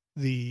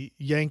the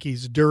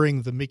Yankees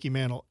during the Mickey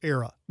Mantle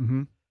era.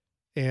 Mm-hmm.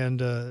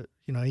 And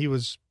he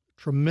was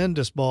a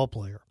tremendous ball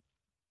player.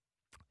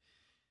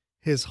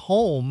 His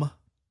home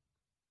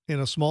in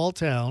a small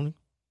town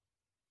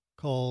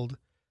called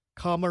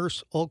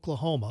Commerce,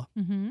 Oklahoma,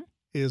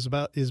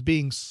 is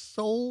being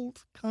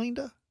sold,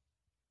 kinda.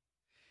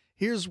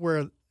 Here's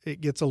where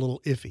it gets a little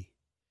iffy.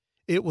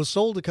 It was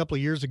sold a couple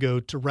of years ago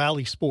to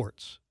Rally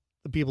Sports,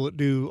 the people that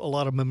do a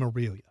lot of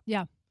memorabilia.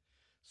 Yeah.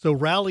 So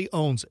Rally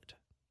owns it.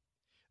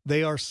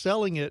 They are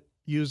selling it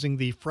using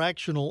the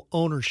fractional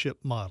ownership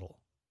model,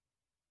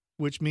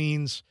 which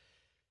means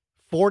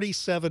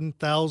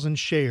 47,000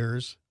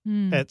 shares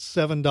at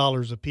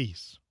 $7 a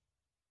piece.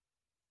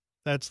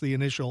 That's the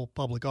initial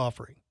public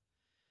offering.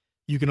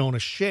 You can own a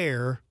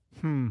share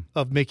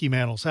of Mickey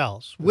Mantle's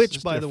house,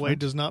 which, by the way,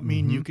 does not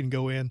mean you can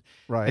go in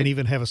and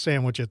even have a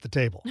sandwich at the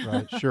table.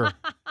 Right, sure.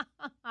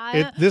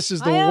 This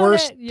is the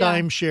worst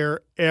timeshare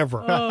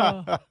ever.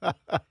 Oh.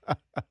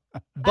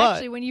 But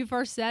actually, when you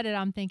first said it,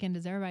 I'm thinking,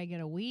 does everybody get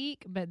a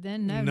week? But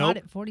then, no, Nope. not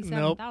at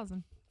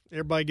 47,000.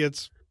 everybody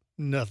gets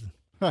nothing.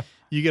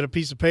 You get a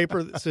piece of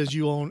paper that says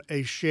you own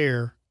a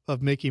share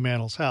of Mickey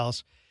Mantle's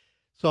house.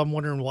 So I'm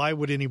wondering, why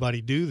would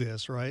anybody do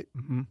this, right?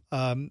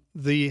 Mm-hmm.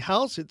 The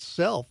house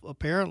itself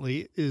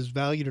apparently is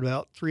valued at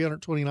about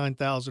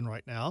 $329,000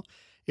 right now.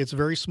 It's a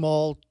very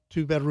small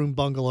 2-bedroom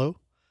bungalow.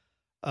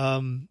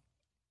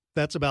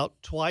 That's about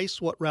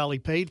twice what Raleigh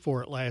paid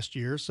for it last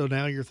year. So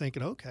now you're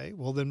thinking, okay,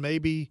 well then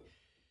maybe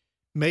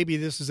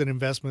this is an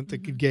investment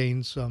that could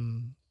gain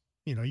some.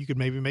 You could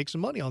maybe make some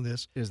money on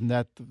this. Isn't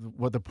that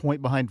what the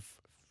point behind,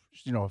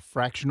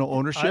 fractional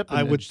ownership?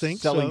 I would think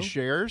selling so.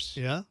 shares.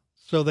 Yeah.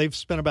 So they've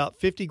spent about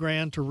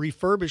 $50,000 to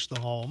refurbish the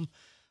home.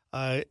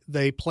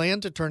 They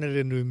plan to turn it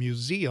into a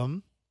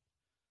museum.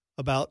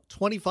 About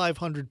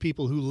 2,500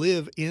 people who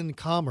live in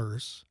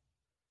Commerce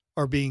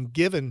are being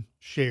given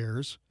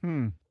shares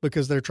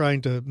because they're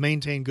trying to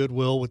maintain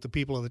goodwill with the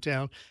people of the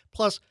town.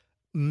 Plus,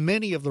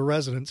 many of the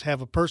residents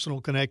have a personal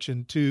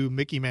connection to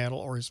Mickey Mantle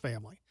or his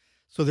family.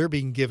 So they're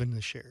being given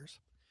the shares.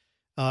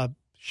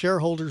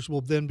 Shareholders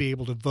will then be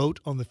able to vote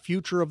on the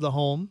future of the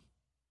home.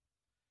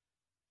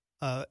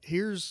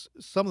 Here's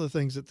some of the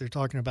things that they're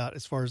talking about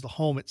as far as the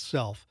home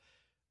itself.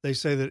 They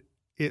say that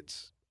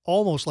it's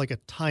almost like a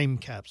time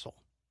capsule.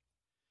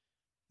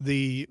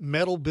 The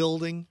metal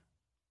building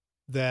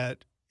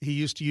that he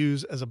used to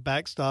use as a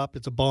backstop,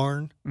 it's a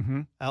barn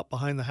out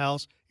behind the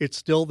house. It's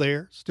still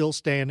there, still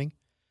standing.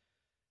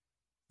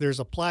 There's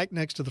a plaque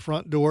next to the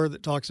front door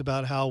that talks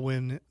about how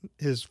when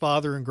his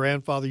father and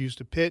grandfather used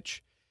to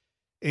pitch,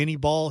 any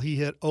ball he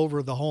hit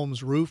over the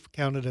home's roof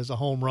counted as a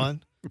home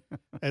run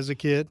as a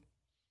kid.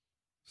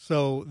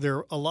 So there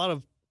are a lot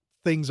of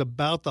things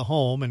about the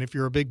home, and if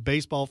you're a big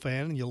baseball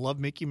fan and you love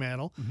Mickey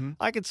Mantle,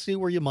 I could see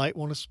where you might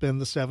want to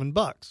spend the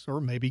 $7 or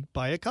maybe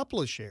buy a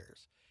couple of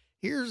shares.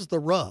 Here's the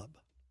rub.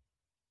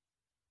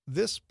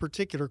 This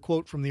particular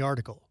quote from the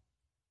article: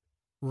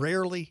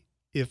 rarely,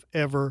 if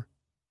ever,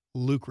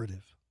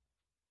 lucrative.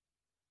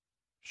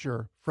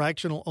 Sure.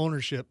 Fractional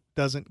ownership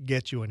doesn't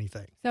get you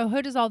anything. So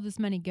who does all this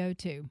money go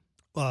to?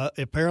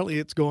 Apparently,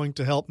 it's going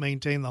to help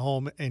maintain the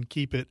home and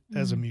keep it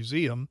as a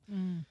museum,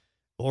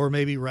 or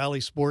maybe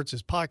Rally Sports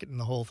is pocketing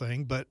the whole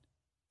thing. But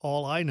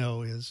all I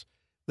know is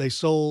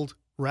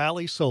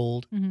Rally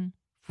sold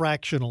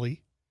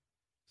fractionally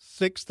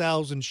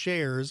 6,000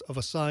 shares of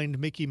a signed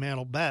Mickey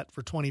Mantle bat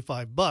for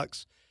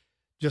 $25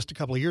 just a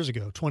couple of years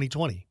ago,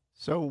 2020.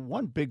 So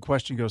one big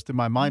question goes through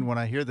my mind when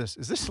I hear this.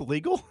 Is this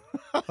illegal?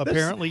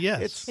 Apparently,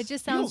 yes. It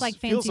just sounds like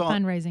fancy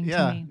fundraising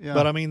to me. Yeah.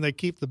 But, I mean, they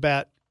keep the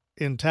bat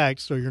intact,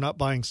 so you're not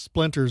buying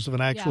splinters of an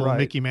actual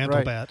Mickey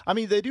Mantle bat. I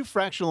mean, they do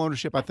fractional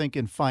ownership, I think,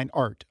 in fine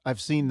art. I've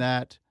seen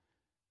that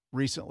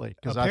recently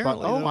because I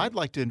thought, I'd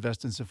like to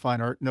invest in some fine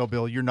art. No,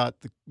 Bill, you're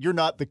not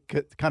the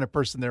kind of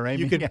person they're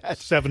aiming at.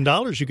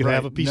 $7, you could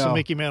have a piece of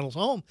Mickey Mantle's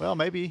home. Well,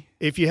 maybe.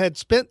 If you had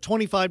spent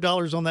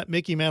 $25 on that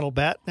Mickey Mantle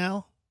bat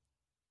now,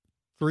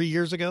 3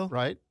 years ago,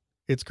 right,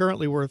 it's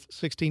currently worth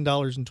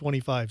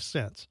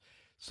 $16.25.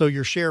 So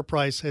your share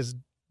price has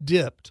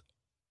dipped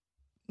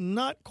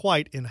not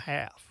quite in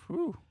half.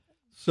 Ooh.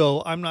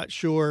 So I'm not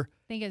sure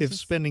if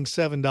spending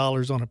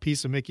 $7 on a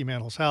piece of Mickey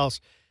Mantle's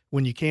house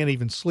when you can't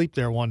even sleep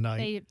there one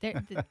night.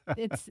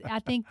 I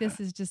think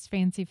this is just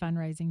fancy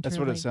fundraising. That's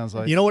truly. what it sounds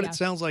like. You know what it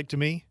sounds like to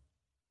me?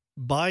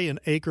 Buy an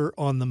acre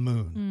on the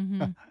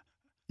moon.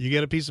 You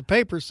get a piece of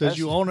paper that says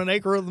you own an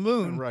acre of the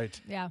moon. Right.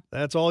 Yeah.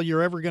 That's all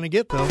you're ever going to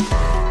get, though.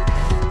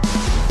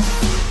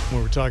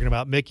 When we're talking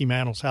about Mickey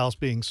Mantle's house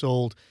being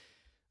sold,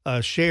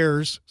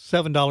 shares,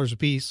 $7 a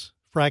piece,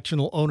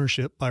 fractional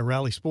ownership by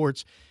Rally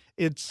Sports.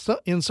 It's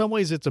in some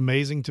ways, it's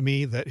amazing to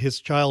me that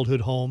his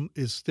childhood home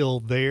is still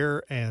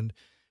there and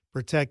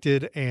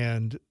protected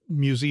and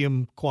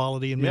museum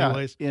quality in many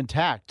ways.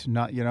 Intact,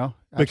 not,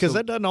 Because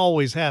that doesn't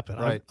always happen.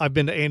 Right. I've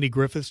been to Andy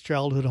Griffith's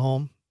childhood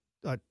home.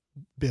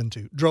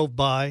 Drove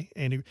by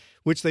Andy,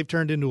 which they've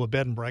turned into a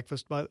bed and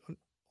breakfast,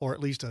 or at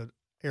least an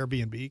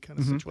Airbnb kind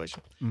of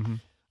situation.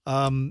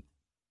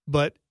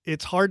 But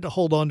it's hard to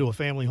hold on to a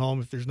family home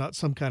if there's not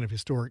some kind of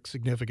historic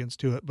significance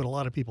to it. But a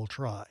lot of people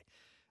try.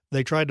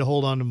 They tried to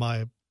hold on to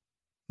my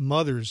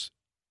mother's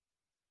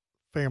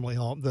family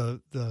home,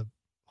 the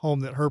home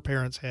that her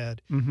parents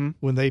had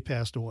when they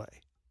passed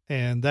away.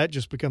 And that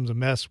just becomes a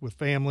mess with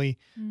family,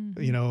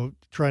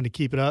 trying to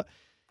keep it up.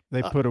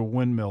 They put a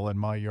windmill in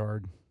my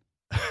yard.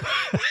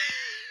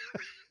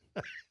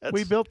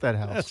 We built that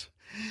house.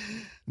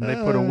 And they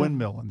put a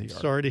windmill in the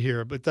yard. Sorry to hear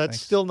it, but that's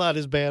still not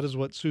as bad as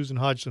what Susan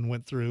Hodgson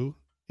went through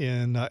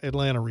in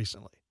Atlanta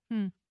recently.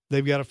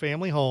 They've got a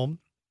family home.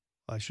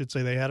 I should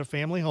say they had a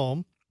family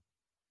home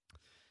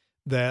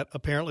that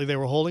apparently they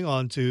were holding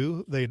on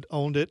to. They'd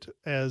owned it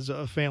as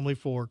a family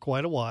for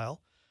quite a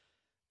while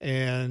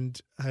and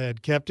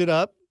had kept it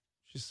up.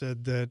 She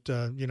said that,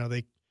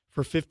 they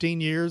for 15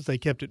 years, they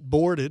kept it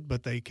boarded,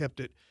 but they kept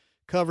it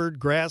covered,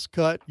 grass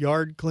cut,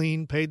 yard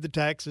clean, paid the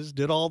taxes,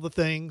 did all the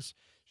things.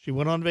 She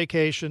went on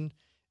vacation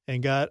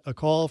and got a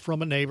call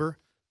from a neighbor,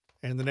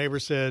 and the neighbor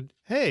said,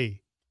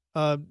 "Hey,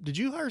 did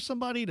you hire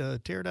somebody to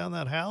tear down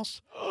that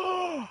house?"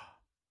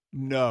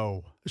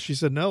 No. She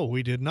said, "No,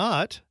 we did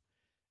not."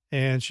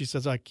 And she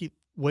says, "I keep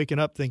waking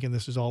up thinking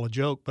this is all a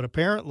joke." But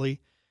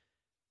apparently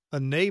a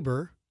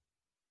neighbor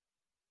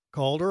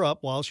called her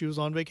up while she was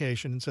on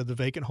vacation and said the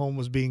vacant home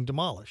was being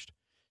demolished.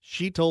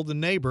 She told the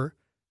neighbor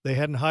they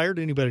hadn't hired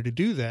anybody to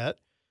do that.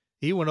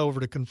 He went over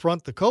to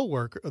confront the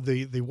co-worker,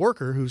 the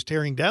worker who's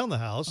tearing down the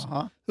house,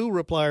 who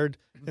replied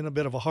in a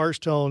bit of a harsh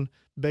tone,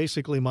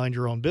 basically, "Mind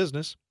your own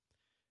business."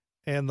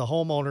 And the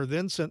homeowner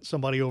then sent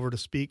somebody over to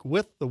speak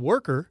with the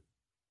worker,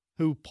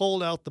 who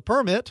pulled out the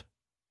permit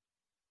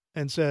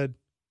and said,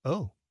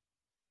 "Oh,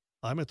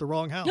 I'm at the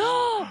wrong house."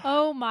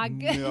 Oh, my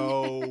goodness.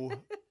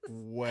 No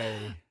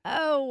way.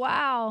 Oh,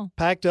 wow.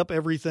 Packed up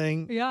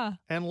everything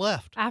and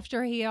left.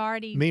 After he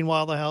already...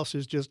 Meanwhile, the house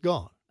is just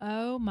gone.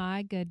 Oh,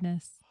 my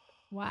goodness.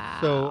 Wow.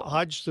 So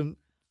Hodgson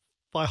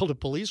filed a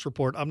police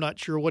report. I'm not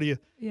sure. What do you...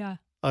 Yeah.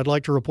 I'd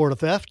like to report a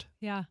theft.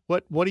 Yeah.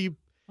 What do you...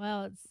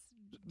 Well, it's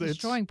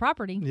destroying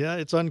property. Yeah,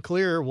 it's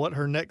unclear what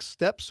her next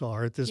steps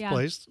are at this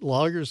place.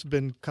 Lawyers have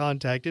been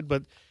contacted,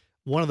 but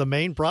one of the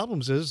main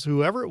problems is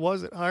whoever it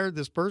was that hired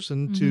this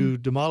person to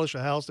demolish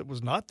a house that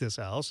was not this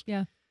house.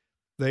 Yeah.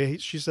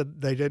 She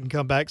said they didn't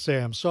come back, say,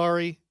 "I'm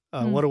sorry.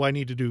 What do I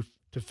need to do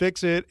to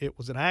fix it? It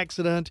was an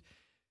accident."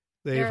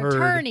 Their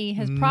attorney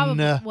has probably,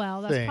 nothing.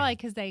 Well, that's probably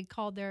because they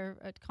called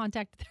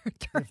contacted their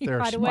attorney If they're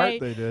right smart, away.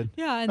 they did.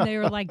 Yeah, and they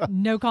were like,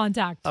 no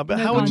contact. But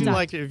how would you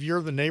like it if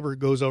you're the neighbor who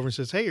goes over and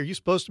says, "Hey, are you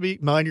supposed to be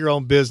mind your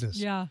own business?"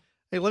 Yeah.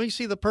 "Hey, let me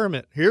see the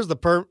permit. Here's the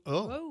permit."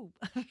 "Oh, Whoa.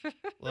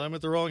 well, I'm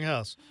at the wrong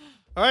house."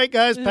 "All right,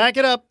 guys, pack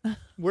it up.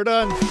 We're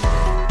done."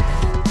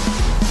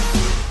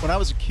 When I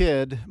was a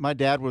kid, my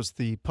dad was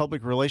the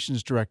public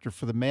relations director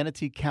for the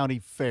Manatee County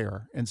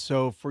Fair. And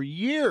so for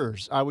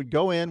years, I would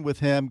go in with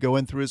him, go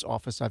in through his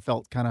office. I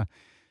felt kind of,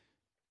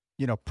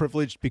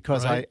 privileged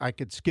because I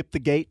could skip the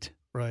gate,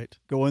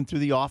 go in through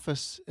the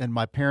office, and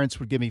my parents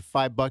would give me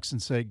 $5 and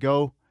say,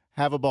 "Go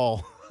have a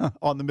ball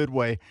on the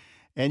Midway."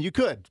 And you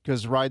could,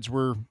 because rides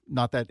were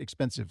not that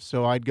expensive.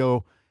 So I'd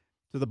go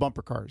to the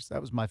bumper cars.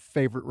 That was my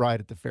favorite ride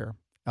at the fair.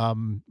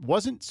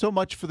 Wasn't so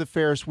much for the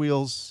Ferris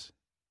wheels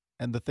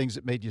and the things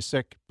that made you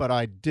sick, but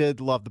I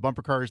did love the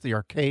bumper cars, the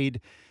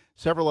arcade,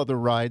 several other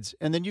rides.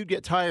 And then you'd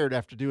get tired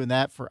after doing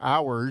that for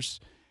hours,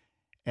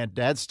 and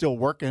Dad's still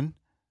working.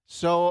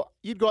 So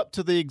you'd go up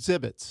to the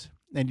exhibits,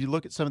 and you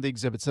look at some of the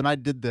exhibits. And I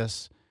did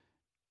this,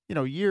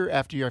 year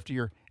after year after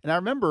year. And I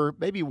remember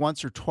maybe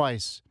once or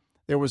twice,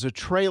 there was a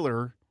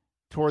trailer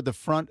toward the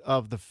front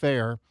of the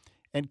fair,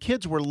 and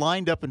kids were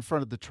lined up in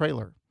front of the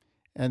trailer.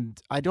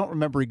 And I don't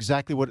remember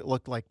exactly what it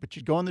looked like, but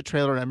you'd go in the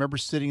trailer, and I remember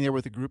sitting there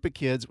with a group of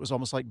kids. It was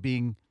almost like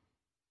being,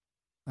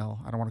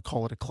 well, I don't want to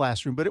call it a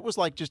classroom, but it was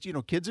like just,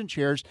 kids in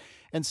chairs.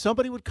 And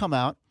somebody would come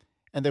out,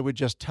 and they would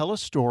just tell a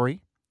story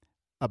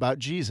about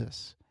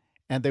Jesus.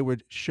 And they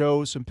would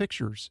show some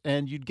pictures,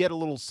 and you'd get a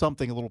little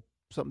something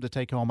to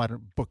take home. I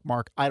don't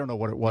bookmark. I don't know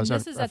what it was. And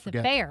this is at the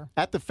fair.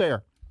 At the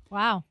fair.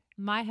 Wow.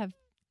 Might have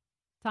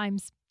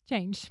times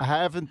changed.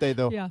 Haven't they,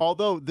 though? Yeah.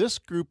 Although this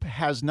group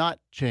has not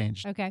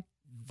changed. Okay.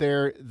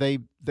 They're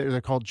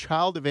called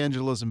Child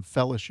Evangelism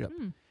Fellowship.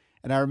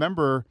 And I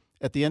remember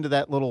at the end of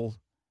that little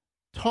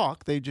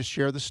talk, they just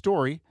share the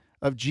story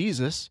of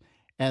Jesus,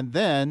 and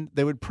then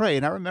they would pray.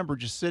 And I remember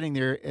just sitting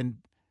there, and,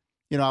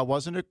 I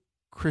wasn't a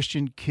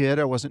Christian kid.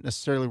 I wasn't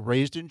necessarily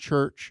raised in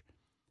church,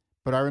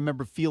 but I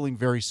remember feeling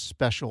very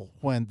special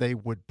when they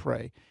would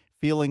pray,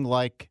 feeling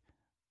like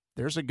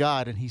there's a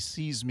God and he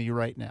sees me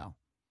right now.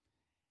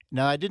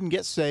 Now, I didn't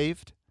get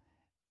saved.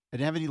 I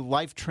didn't have any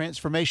life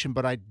transformation,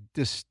 but I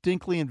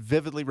distinctly and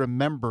vividly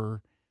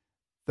remember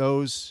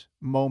those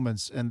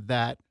moments and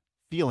that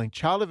feeling.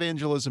 Child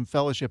Evangelism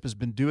Fellowship has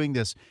been doing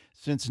this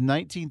since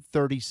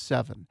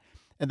 1937,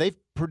 and they've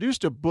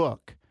produced a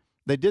book.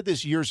 They did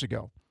this years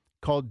ago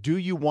called Do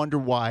You Wonder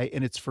Why?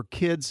 And it's for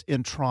kids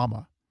in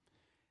trauma.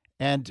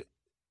 And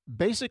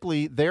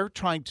basically, they're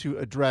trying to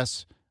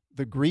address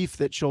the grief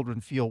that children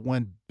feel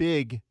when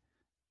big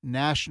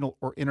national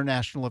or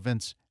international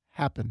events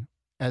happen,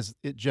 as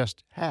it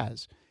just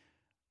has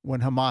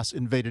when Hamas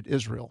invaded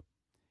Israel.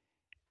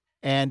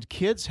 And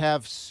kids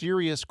have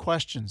serious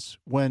questions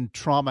when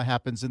trauma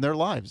happens in their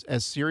lives,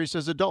 as serious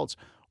as adults.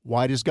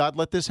 Why does God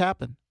let this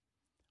happen?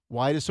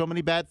 Why do so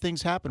many bad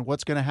things happen?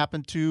 What's going to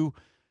happen to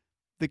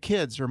the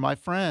kids or my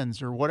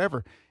friends or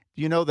whatever?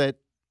 Do you know that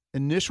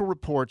initial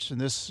reports,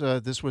 and this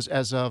was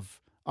as of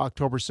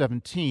October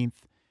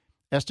 17th,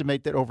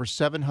 estimate that over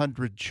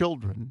 700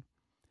 children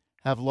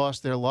have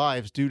lost their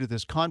lives due to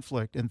this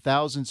conflict, and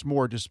thousands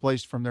more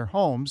displaced from their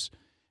homes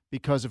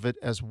because of it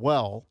as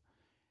well.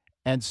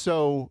 And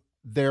so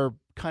they're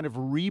kind of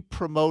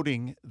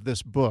re-promoting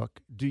this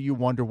book, Do You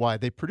Wonder Why?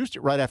 They produced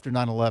it right after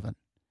 9/11.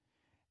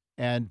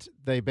 And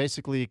they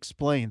basically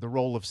explain the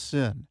role of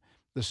sin,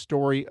 the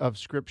story of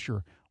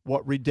Scripture,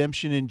 what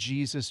redemption in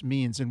Jesus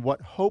means, and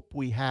what hope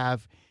we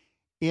have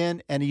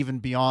in and even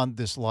beyond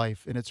this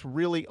life. And it's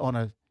really on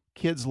a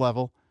kid's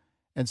level.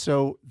 And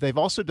so they've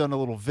also done a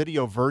little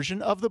video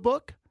version of the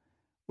book,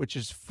 which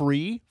is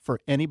free for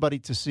anybody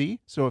to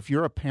see. So if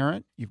you're a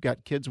parent, you've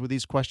got kids with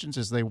these questions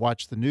as they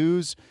watch the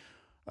news,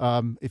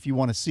 if you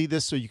want to see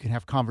this so you can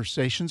have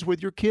conversations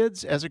with your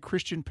kids as a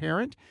Christian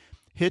parent,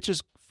 Hitch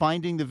is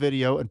finding the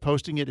video and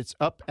posting it. It's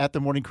up at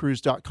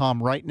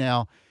themorningcruise.com right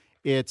now.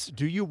 It's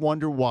Do You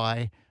Wonder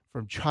Why?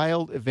 From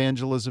Child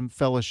Evangelism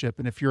Fellowship.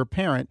 And if you're a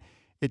parent,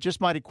 it just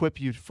might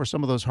equip you for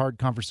some of those hard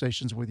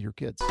conversations with your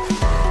kids.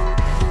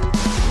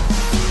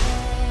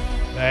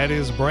 That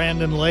is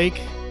Brandon Lake.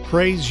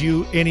 Praise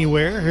You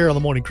Anywhere here on the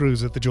Morning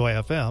Cruise at the Joy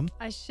FM.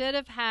 I should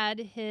have had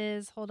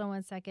his, hold on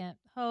one second.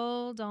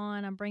 Hold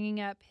on. I'm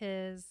bringing up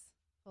his,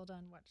 hold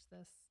on, watch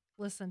this.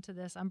 Listen to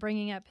this. I'm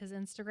bringing up his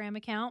Instagram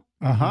account.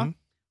 Uh-huh.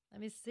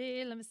 Let me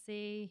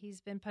see.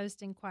 He's been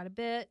posting quite a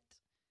bit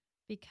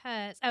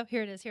because, oh,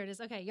 here it is.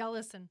 Okay, y'all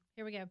listen.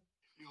 Here we go.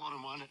 You hold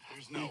him on it.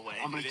 There's no way.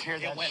 I'm going to tear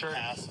that shirt.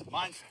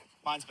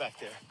 Mine's back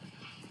there.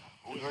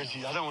 Where's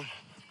the other one?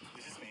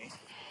 This is me.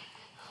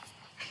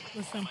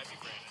 Listen.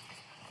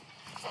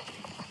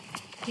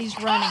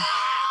 He's running.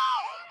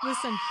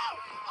 Listen.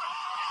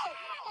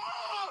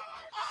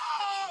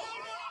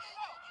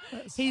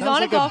 He's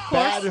on a golf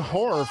course. Bad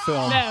horror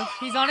film. No,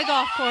 he's on a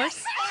golf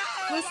course.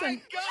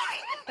 Listen.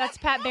 That's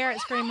Pat Barrett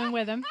screaming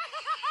with him.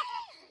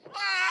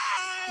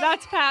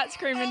 That's Pat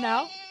screaming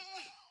now.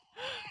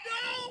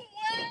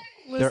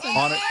 Listen. They're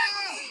on it.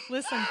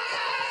 Listen.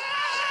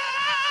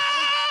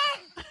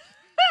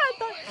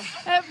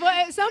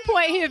 At some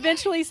point, he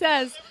eventually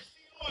says,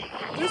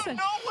 listen.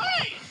 No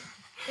way!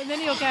 And then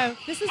he'll go,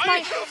 this is my... Are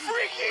you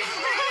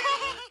freaking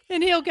me?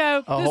 And he'll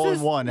go, A hole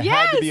in one. It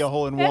yes! had to be a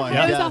hole in one. It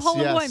was a Yes, hole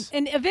in yes. one.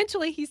 And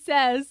eventually he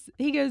goes, it's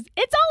only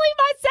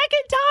my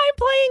second time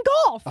playing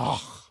golf.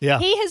 Oh, Yeah.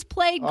 He has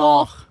played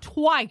golf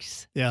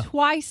twice. Yeah.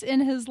 Twice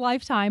in his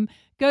lifetime.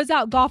 Goes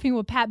out golfing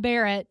with Pat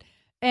Barrett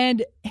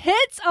and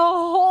hits a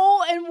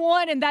hole in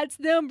one. And that's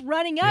them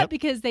running up Yep.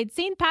 because they'd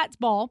seen Pat's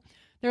ball.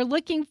 They're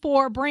looking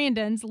for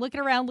Brandon's, looking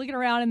around,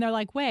 and they're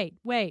like, wait.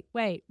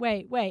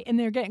 And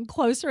they're getting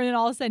closer, and then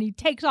all of a sudden he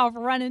takes off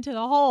running to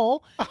the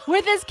hole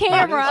with his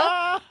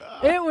camera.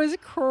 It was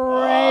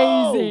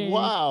crazy. Oh,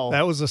 wow.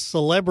 That was a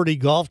celebrity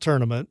golf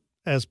tournament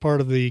as part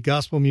of the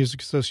Gospel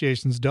Music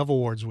Association's Dove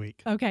Awards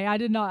week. Okay,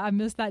 I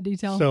missed that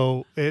detail.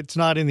 So it's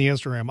not in the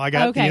Instagram. I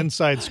got the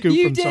inside scoop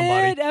you from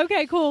somebody.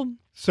 Okay, cool.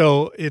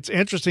 So it's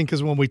interesting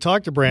because when we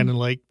talked to Brandon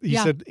Lake, he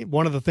said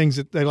one of the things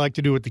that they like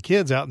to do with the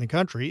kids out in the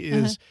country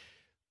is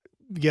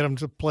get them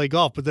to play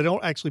golf, but they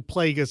don't actually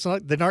play. It's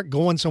not, they're not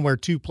going somewhere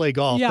to play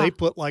golf. Yeah. They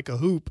put like a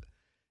hoop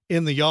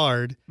in the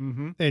yard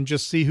and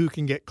just see who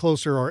can get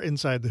closer or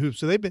inside the hoop.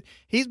 So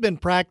he's been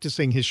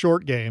practicing his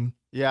short game.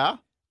 Yeah.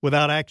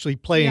 Without actually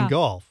playing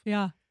golf.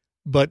 Yeah.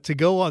 But to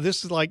go on,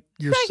 this is like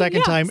your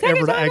second time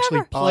ever to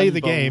actually play the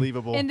game.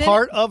 And then,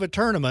 part of a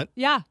tournament.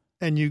 Yeah.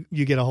 And you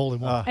get a hole in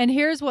one. And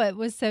here's what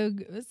was so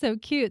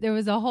cute. There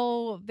was I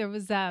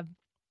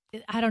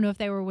don't know if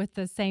they were with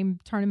the same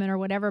tournament or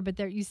whatever, but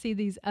there you see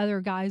these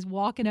other guys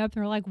walking up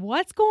and they're like,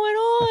 what's going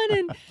on?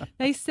 And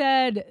they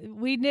said,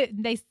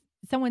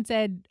 someone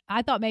said,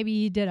 I thought maybe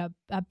you did a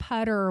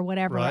putter or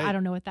whatever. Right. I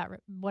don't know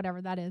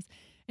whatever that is.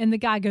 And the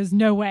guy goes,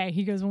 no way.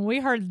 He goes, when we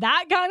heard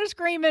that kind of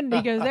screaming,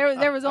 he goes,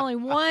 there was only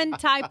one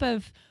type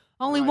of,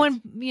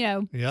 one,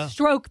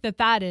 stroke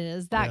that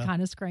is, that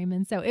kind of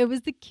screaming. So it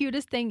was the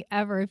cutest thing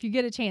ever. If you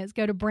get a chance,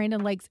 go to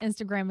Brandon Lake's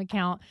Instagram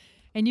account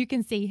and you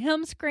can see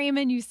him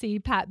screaming. You see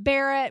Pat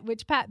Barrett,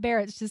 which Pat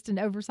Barrett's just an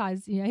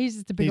oversized, he's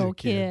just a big old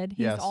kid.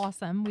 He's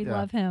awesome. We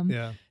love him.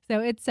 Yeah. So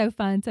it's so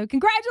fun. So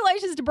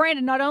congratulations to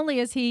Brandon. Not only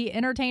is he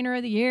Entertainer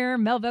of the Year,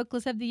 Male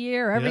Vocalist of the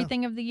Year,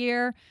 Everything of the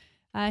Year,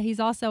 he's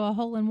also a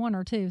hole-in-one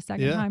or two,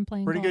 second time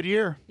playing Pretty golf. good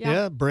year.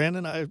 Yeah,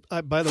 Brandon,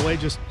 I by the way,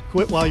 just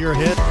quit while you're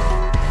ahead.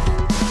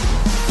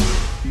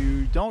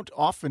 You don't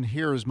often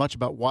hear as much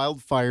about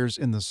wildfires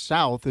in the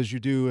South as you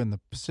do in the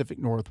Pacific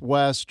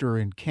Northwest or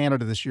in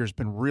Canada. This year has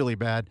been really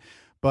bad.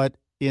 But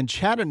in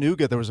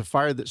Chattanooga, there was a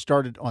fire that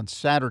started on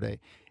Saturday,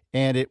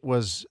 and it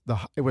was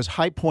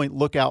High Point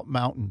Lookout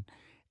Mountain.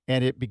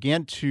 And it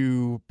began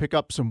to pick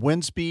up some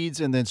wind speeds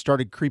and then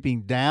started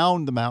creeping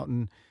down the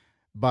mountain.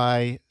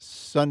 By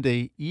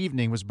Sunday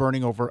evening, was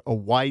burning over a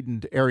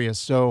widened area.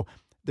 So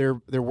they're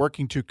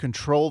working to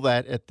control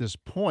that at this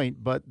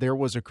point. But there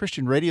was a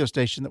Christian radio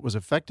station that was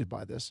affected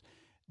by this,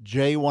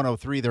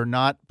 J103. They're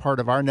not part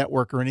of our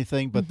network or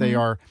anything, but they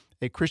are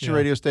a Christian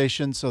radio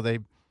station. So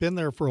they've been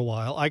there for a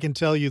while. I can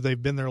tell you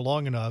they've been there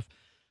long enough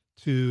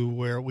to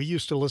where we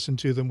used to listen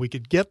to them. We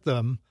could get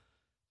them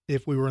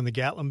if we were in the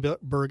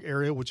Gatlinburg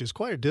area, which is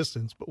quite a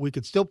distance, but we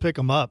could still pick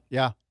them up.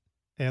 Yeah.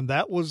 And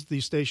that was the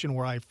station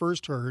where I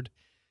first heard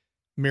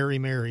Mary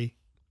Mary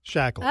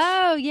Shackles.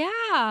 Oh,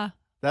 yeah.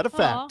 That a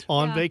fact.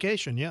 On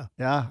vacation, Yeah,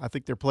 I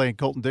think they're playing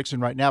Colton Dixon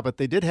right now, but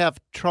they did have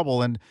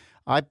trouble. And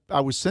I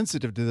was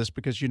sensitive to this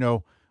because,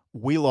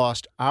 we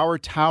lost our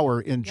tower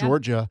in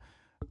Georgia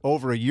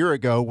over a year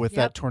ago with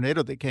that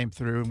tornado that came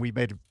through, and we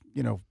made,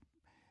 No,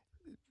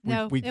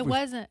 it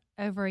wasn't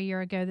over a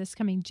year ago. This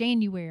coming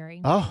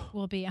January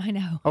will be, I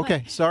know.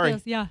 Okay,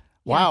 sorry. Yeah.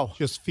 Wow.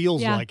 Just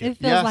feels like it. It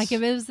feels like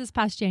it was this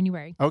past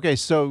January. Okay,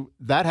 so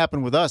that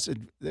happened with us. Of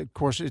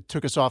course, it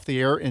took us off the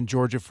air in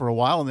Georgia for a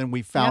while, and then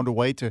we found a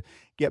way to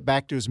get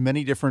back to as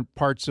many different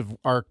parts of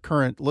our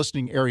current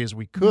listening areas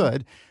we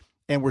could,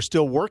 and we're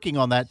still working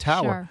on that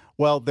tower. Sure.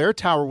 Well, their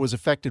tower was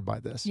affected by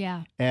this.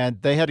 Yeah.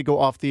 And they had to go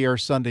off the air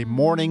Sunday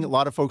morning. A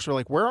lot of folks were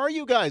like, where are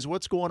you guys?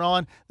 What's going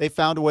on? They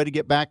found a way to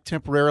get back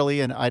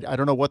temporarily, and I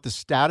don't know what the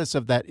status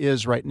of that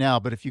is right now,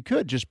 but if you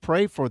could, just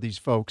pray for these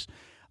folks.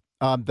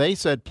 They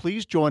said,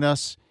 please join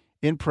us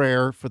in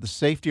prayer for the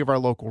safety of our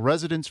local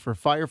residents, for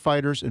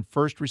firefighters and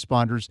first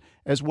responders,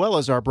 as well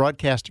as our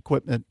broadcast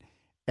equipment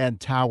and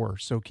tower.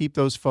 So keep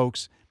those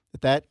folks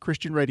at that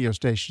Christian radio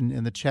station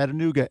in the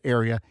Chattanooga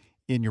area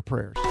in your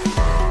prayers.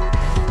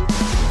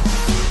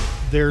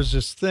 There's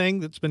this thing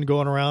that's been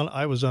going around.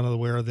 I was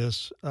unaware of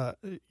this.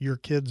 Your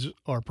kids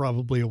are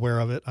probably aware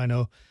of it. I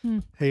know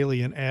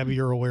Haley and Abby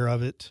are aware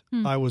of it.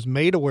 I was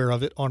made aware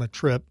of it on a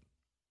trip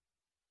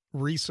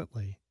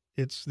recently.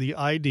 It's the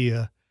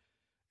idea.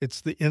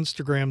 It's the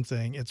Instagram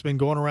thing. It's been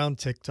going around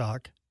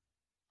TikTok.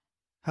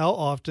 How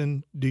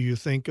often do you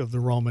think of the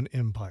Roman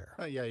Empire?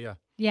 Yeah.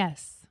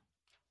 Yes.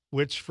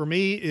 Which for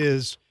me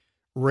is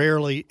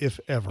rarely, if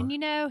ever.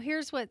 And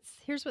here's what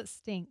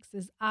stinks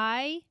is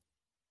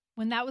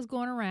when that was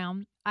going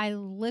around, I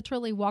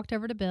literally walked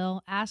over to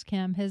Bill, asked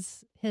him.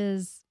 His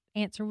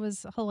answer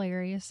was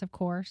hilarious, of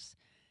course.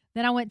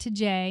 Then I went to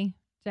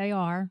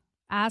JR,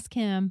 asked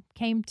him,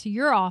 came to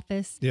your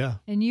office,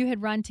 and you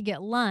had run to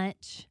get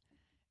lunch,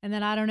 and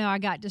then I don't know, I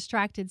got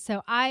distracted.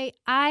 So I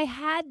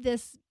had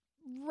this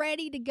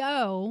ready to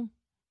go.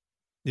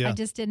 Yeah. I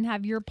just didn't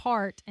have your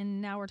part,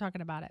 and now we're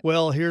talking about it.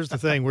 Well, here's the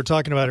thing. We're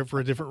talking about it for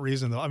a different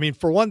reason, though. I mean,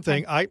 for one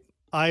thing,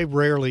 I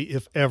rarely,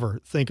 if ever,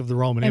 think of the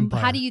Roman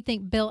Empire. How do you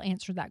think Bill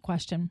answered that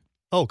question?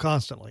 Oh,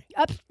 constantly.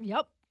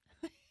 Yep.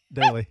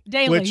 Daily.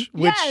 Which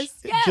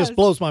yes. just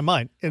blows my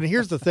mind. And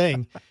here's the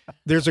thing.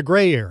 There's a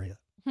gray area.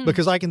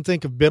 because I can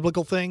think of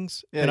biblical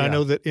things, Yeah, and I yeah.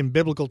 know that in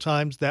biblical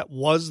times that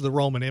was the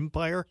Roman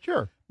Empire.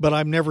 Sure. But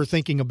I'm never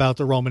thinking about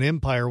the Roman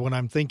Empire when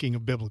I'm thinking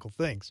of biblical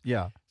things.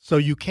 Yeah. So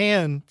you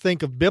can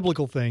think of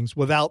biblical things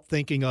without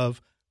thinking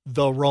of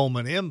the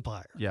Roman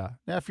Empire. Yeah.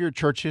 Now, if you're a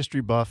church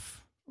history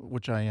buff,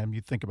 which I am, you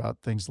think about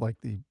things like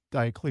the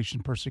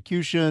Diocletian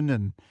persecution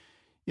and,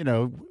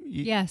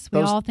 Yes,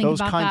 we all think those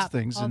about kinds that of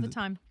things. all And the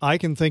time. I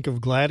can think of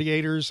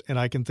gladiators and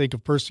I can think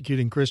of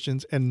persecuting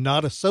Christians and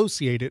not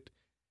associate it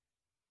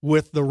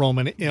with the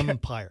Roman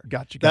Empire.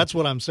 Gotcha. That's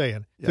what I'm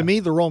saying. Yeah. To me,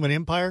 the Roman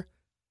Empire,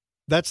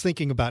 that's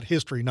thinking about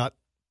history, not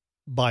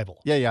Bible.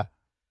 Yeah, yeah.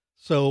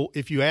 So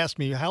if you ask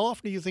me, how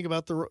often do you think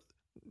about Not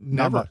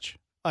never? much.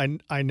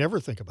 I never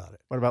think about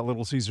it. What about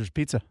Little Caesar's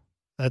Pizza?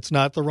 That's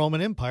not the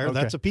Roman Empire. Okay.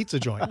 That's a pizza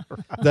joint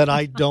that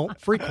I don't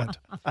frequent.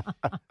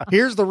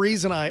 Here's the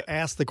reason I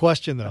asked the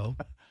question, though.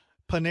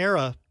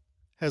 Panera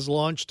has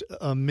launched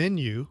a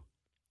menu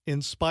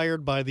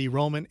inspired by the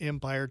Roman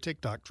Empire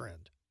TikTok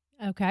trend.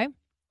 Okay.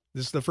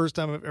 This is the first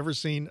time I've ever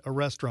seen a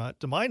restaurant,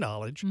 to my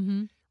knowledge,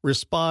 Mm-hmm.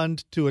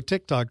 respond to a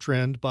TikTok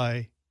trend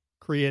by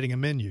creating a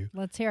menu.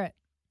 Let's hear it.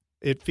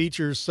 It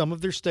features some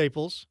of their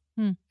staples,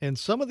 and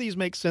some of these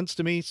make sense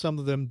to me, some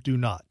of them do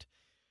not.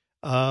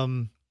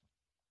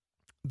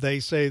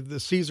 They say the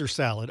Caesar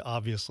salad,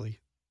 obviously.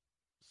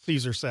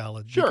 Caesar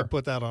salad. Sure. You could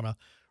put that on a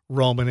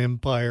Roman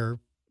Empire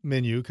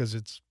menu because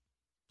it's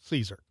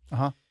Caesar.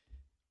 Uh-huh.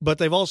 But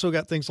they've also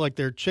got things like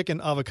their chicken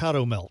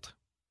avocado melt.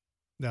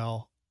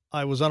 Now,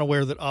 I was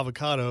unaware that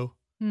avocado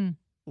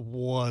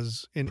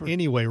was in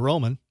any way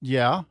Roman.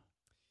 Yeah.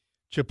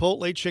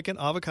 Chipotle chicken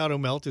avocado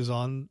melt is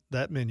on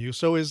that menu.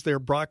 So is their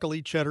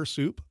broccoli cheddar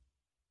soup.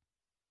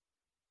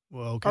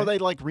 Well, okay. Are they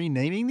like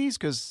renaming these?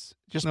 Because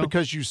just No.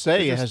 because you say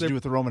They're it just- has to do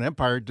with the Roman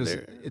Empire,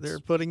 They're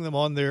putting them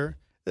on their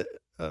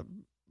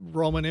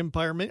Roman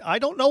Empire menu. I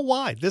don't know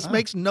why. This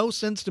makes no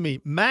sense to me.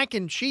 Mac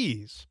and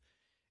cheese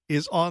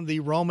is on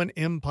the Roman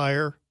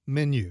Empire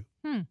menu.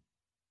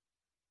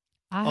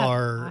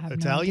 Are I have no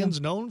Italians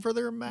known for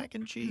their mac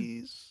and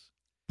cheese?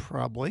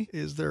 probably.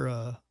 Is there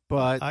a...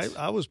 But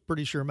I was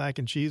pretty sure mac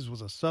and cheese was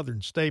a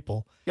Southern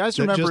staple. guys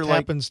that remember, just like,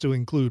 happens to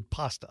include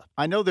pasta.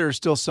 I know there are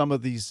still some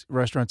of these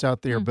restaurants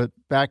out there, but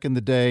back in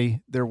the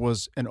day, there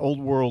was an old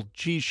world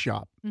cheese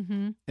shop,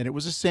 and it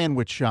was a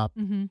sandwich shop,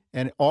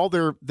 and all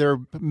their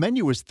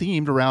menu was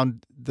themed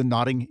around the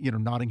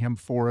Nottingham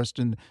Forest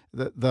and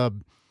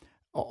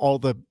all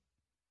the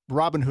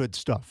Robin Hood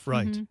stuff.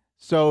 Right.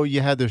 So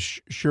you had the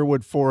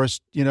Sherwood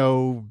Forest,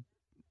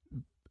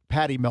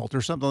 patty melt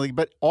or something like,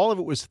 but all of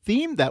it was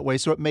themed that way,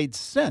 so it made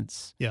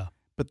sense. Yeah.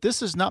 But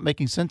this is not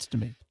making sense to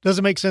me.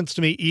 Doesn't make sense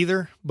to me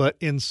either, but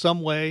in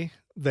some way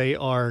they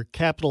are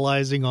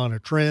capitalizing on a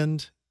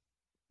trend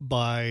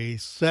by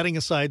setting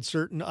aside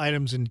certain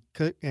items and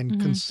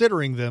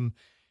considering them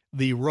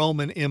the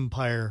Roman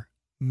Empire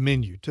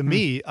menu. To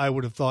me, I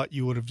would have thought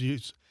you would have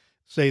used,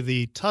 say,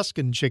 the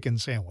Tuscan chicken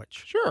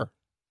sandwich. Sure.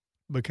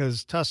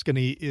 Because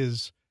Tuscany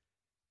is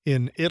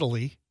in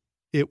Italy.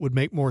 It would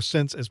make more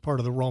sense as part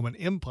of the Roman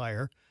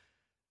Empire,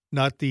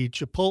 not the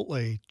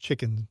Chipotle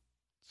chicken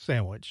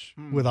sandwich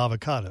with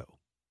avocado,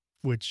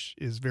 which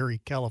is very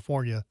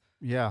California,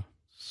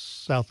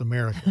 South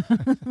America.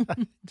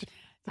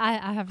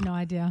 I have no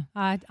idea.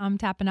 I'm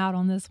tapping out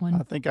on this one. I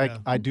think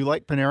I do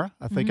like Panera.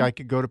 I think I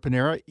could go to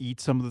Panera, eat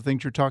some of the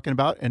things you're talking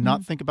about, and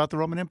not think about the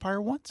Roman Empire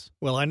once.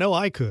 Well, I know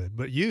I could,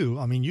 but you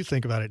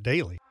think about it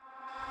daily.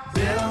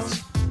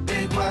 Bill's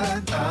big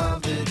word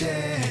of the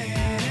day.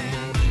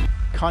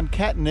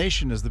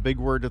 Concatenation is the big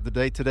word of the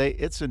day today.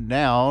 It's a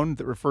noun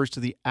that refers to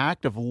the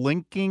act of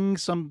linking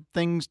some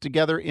things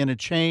together in a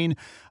chain,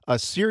 a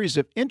series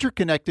of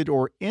interconnected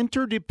or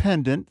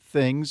interdependent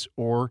things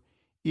or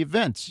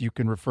events. You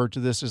can refer to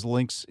this as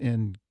links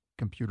in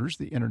computers.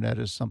 The internet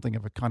is something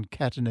of a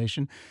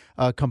concatenation.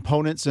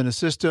 Components in a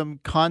system,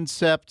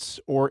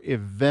 concepts or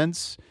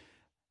events,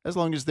 as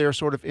long as they're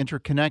sort of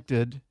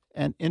interconnected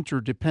and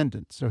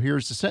interdependent. So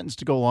here's the sentence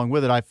to go along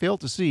with it. I fail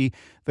to see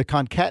the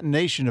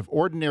concatenation of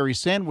ordinary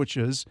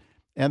sandwiches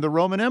and the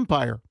Roman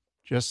Empire.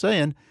 Just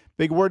saying.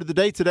 Big word of the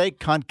day today,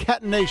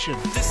 concatenation.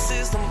 This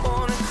is the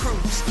morning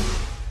cruise.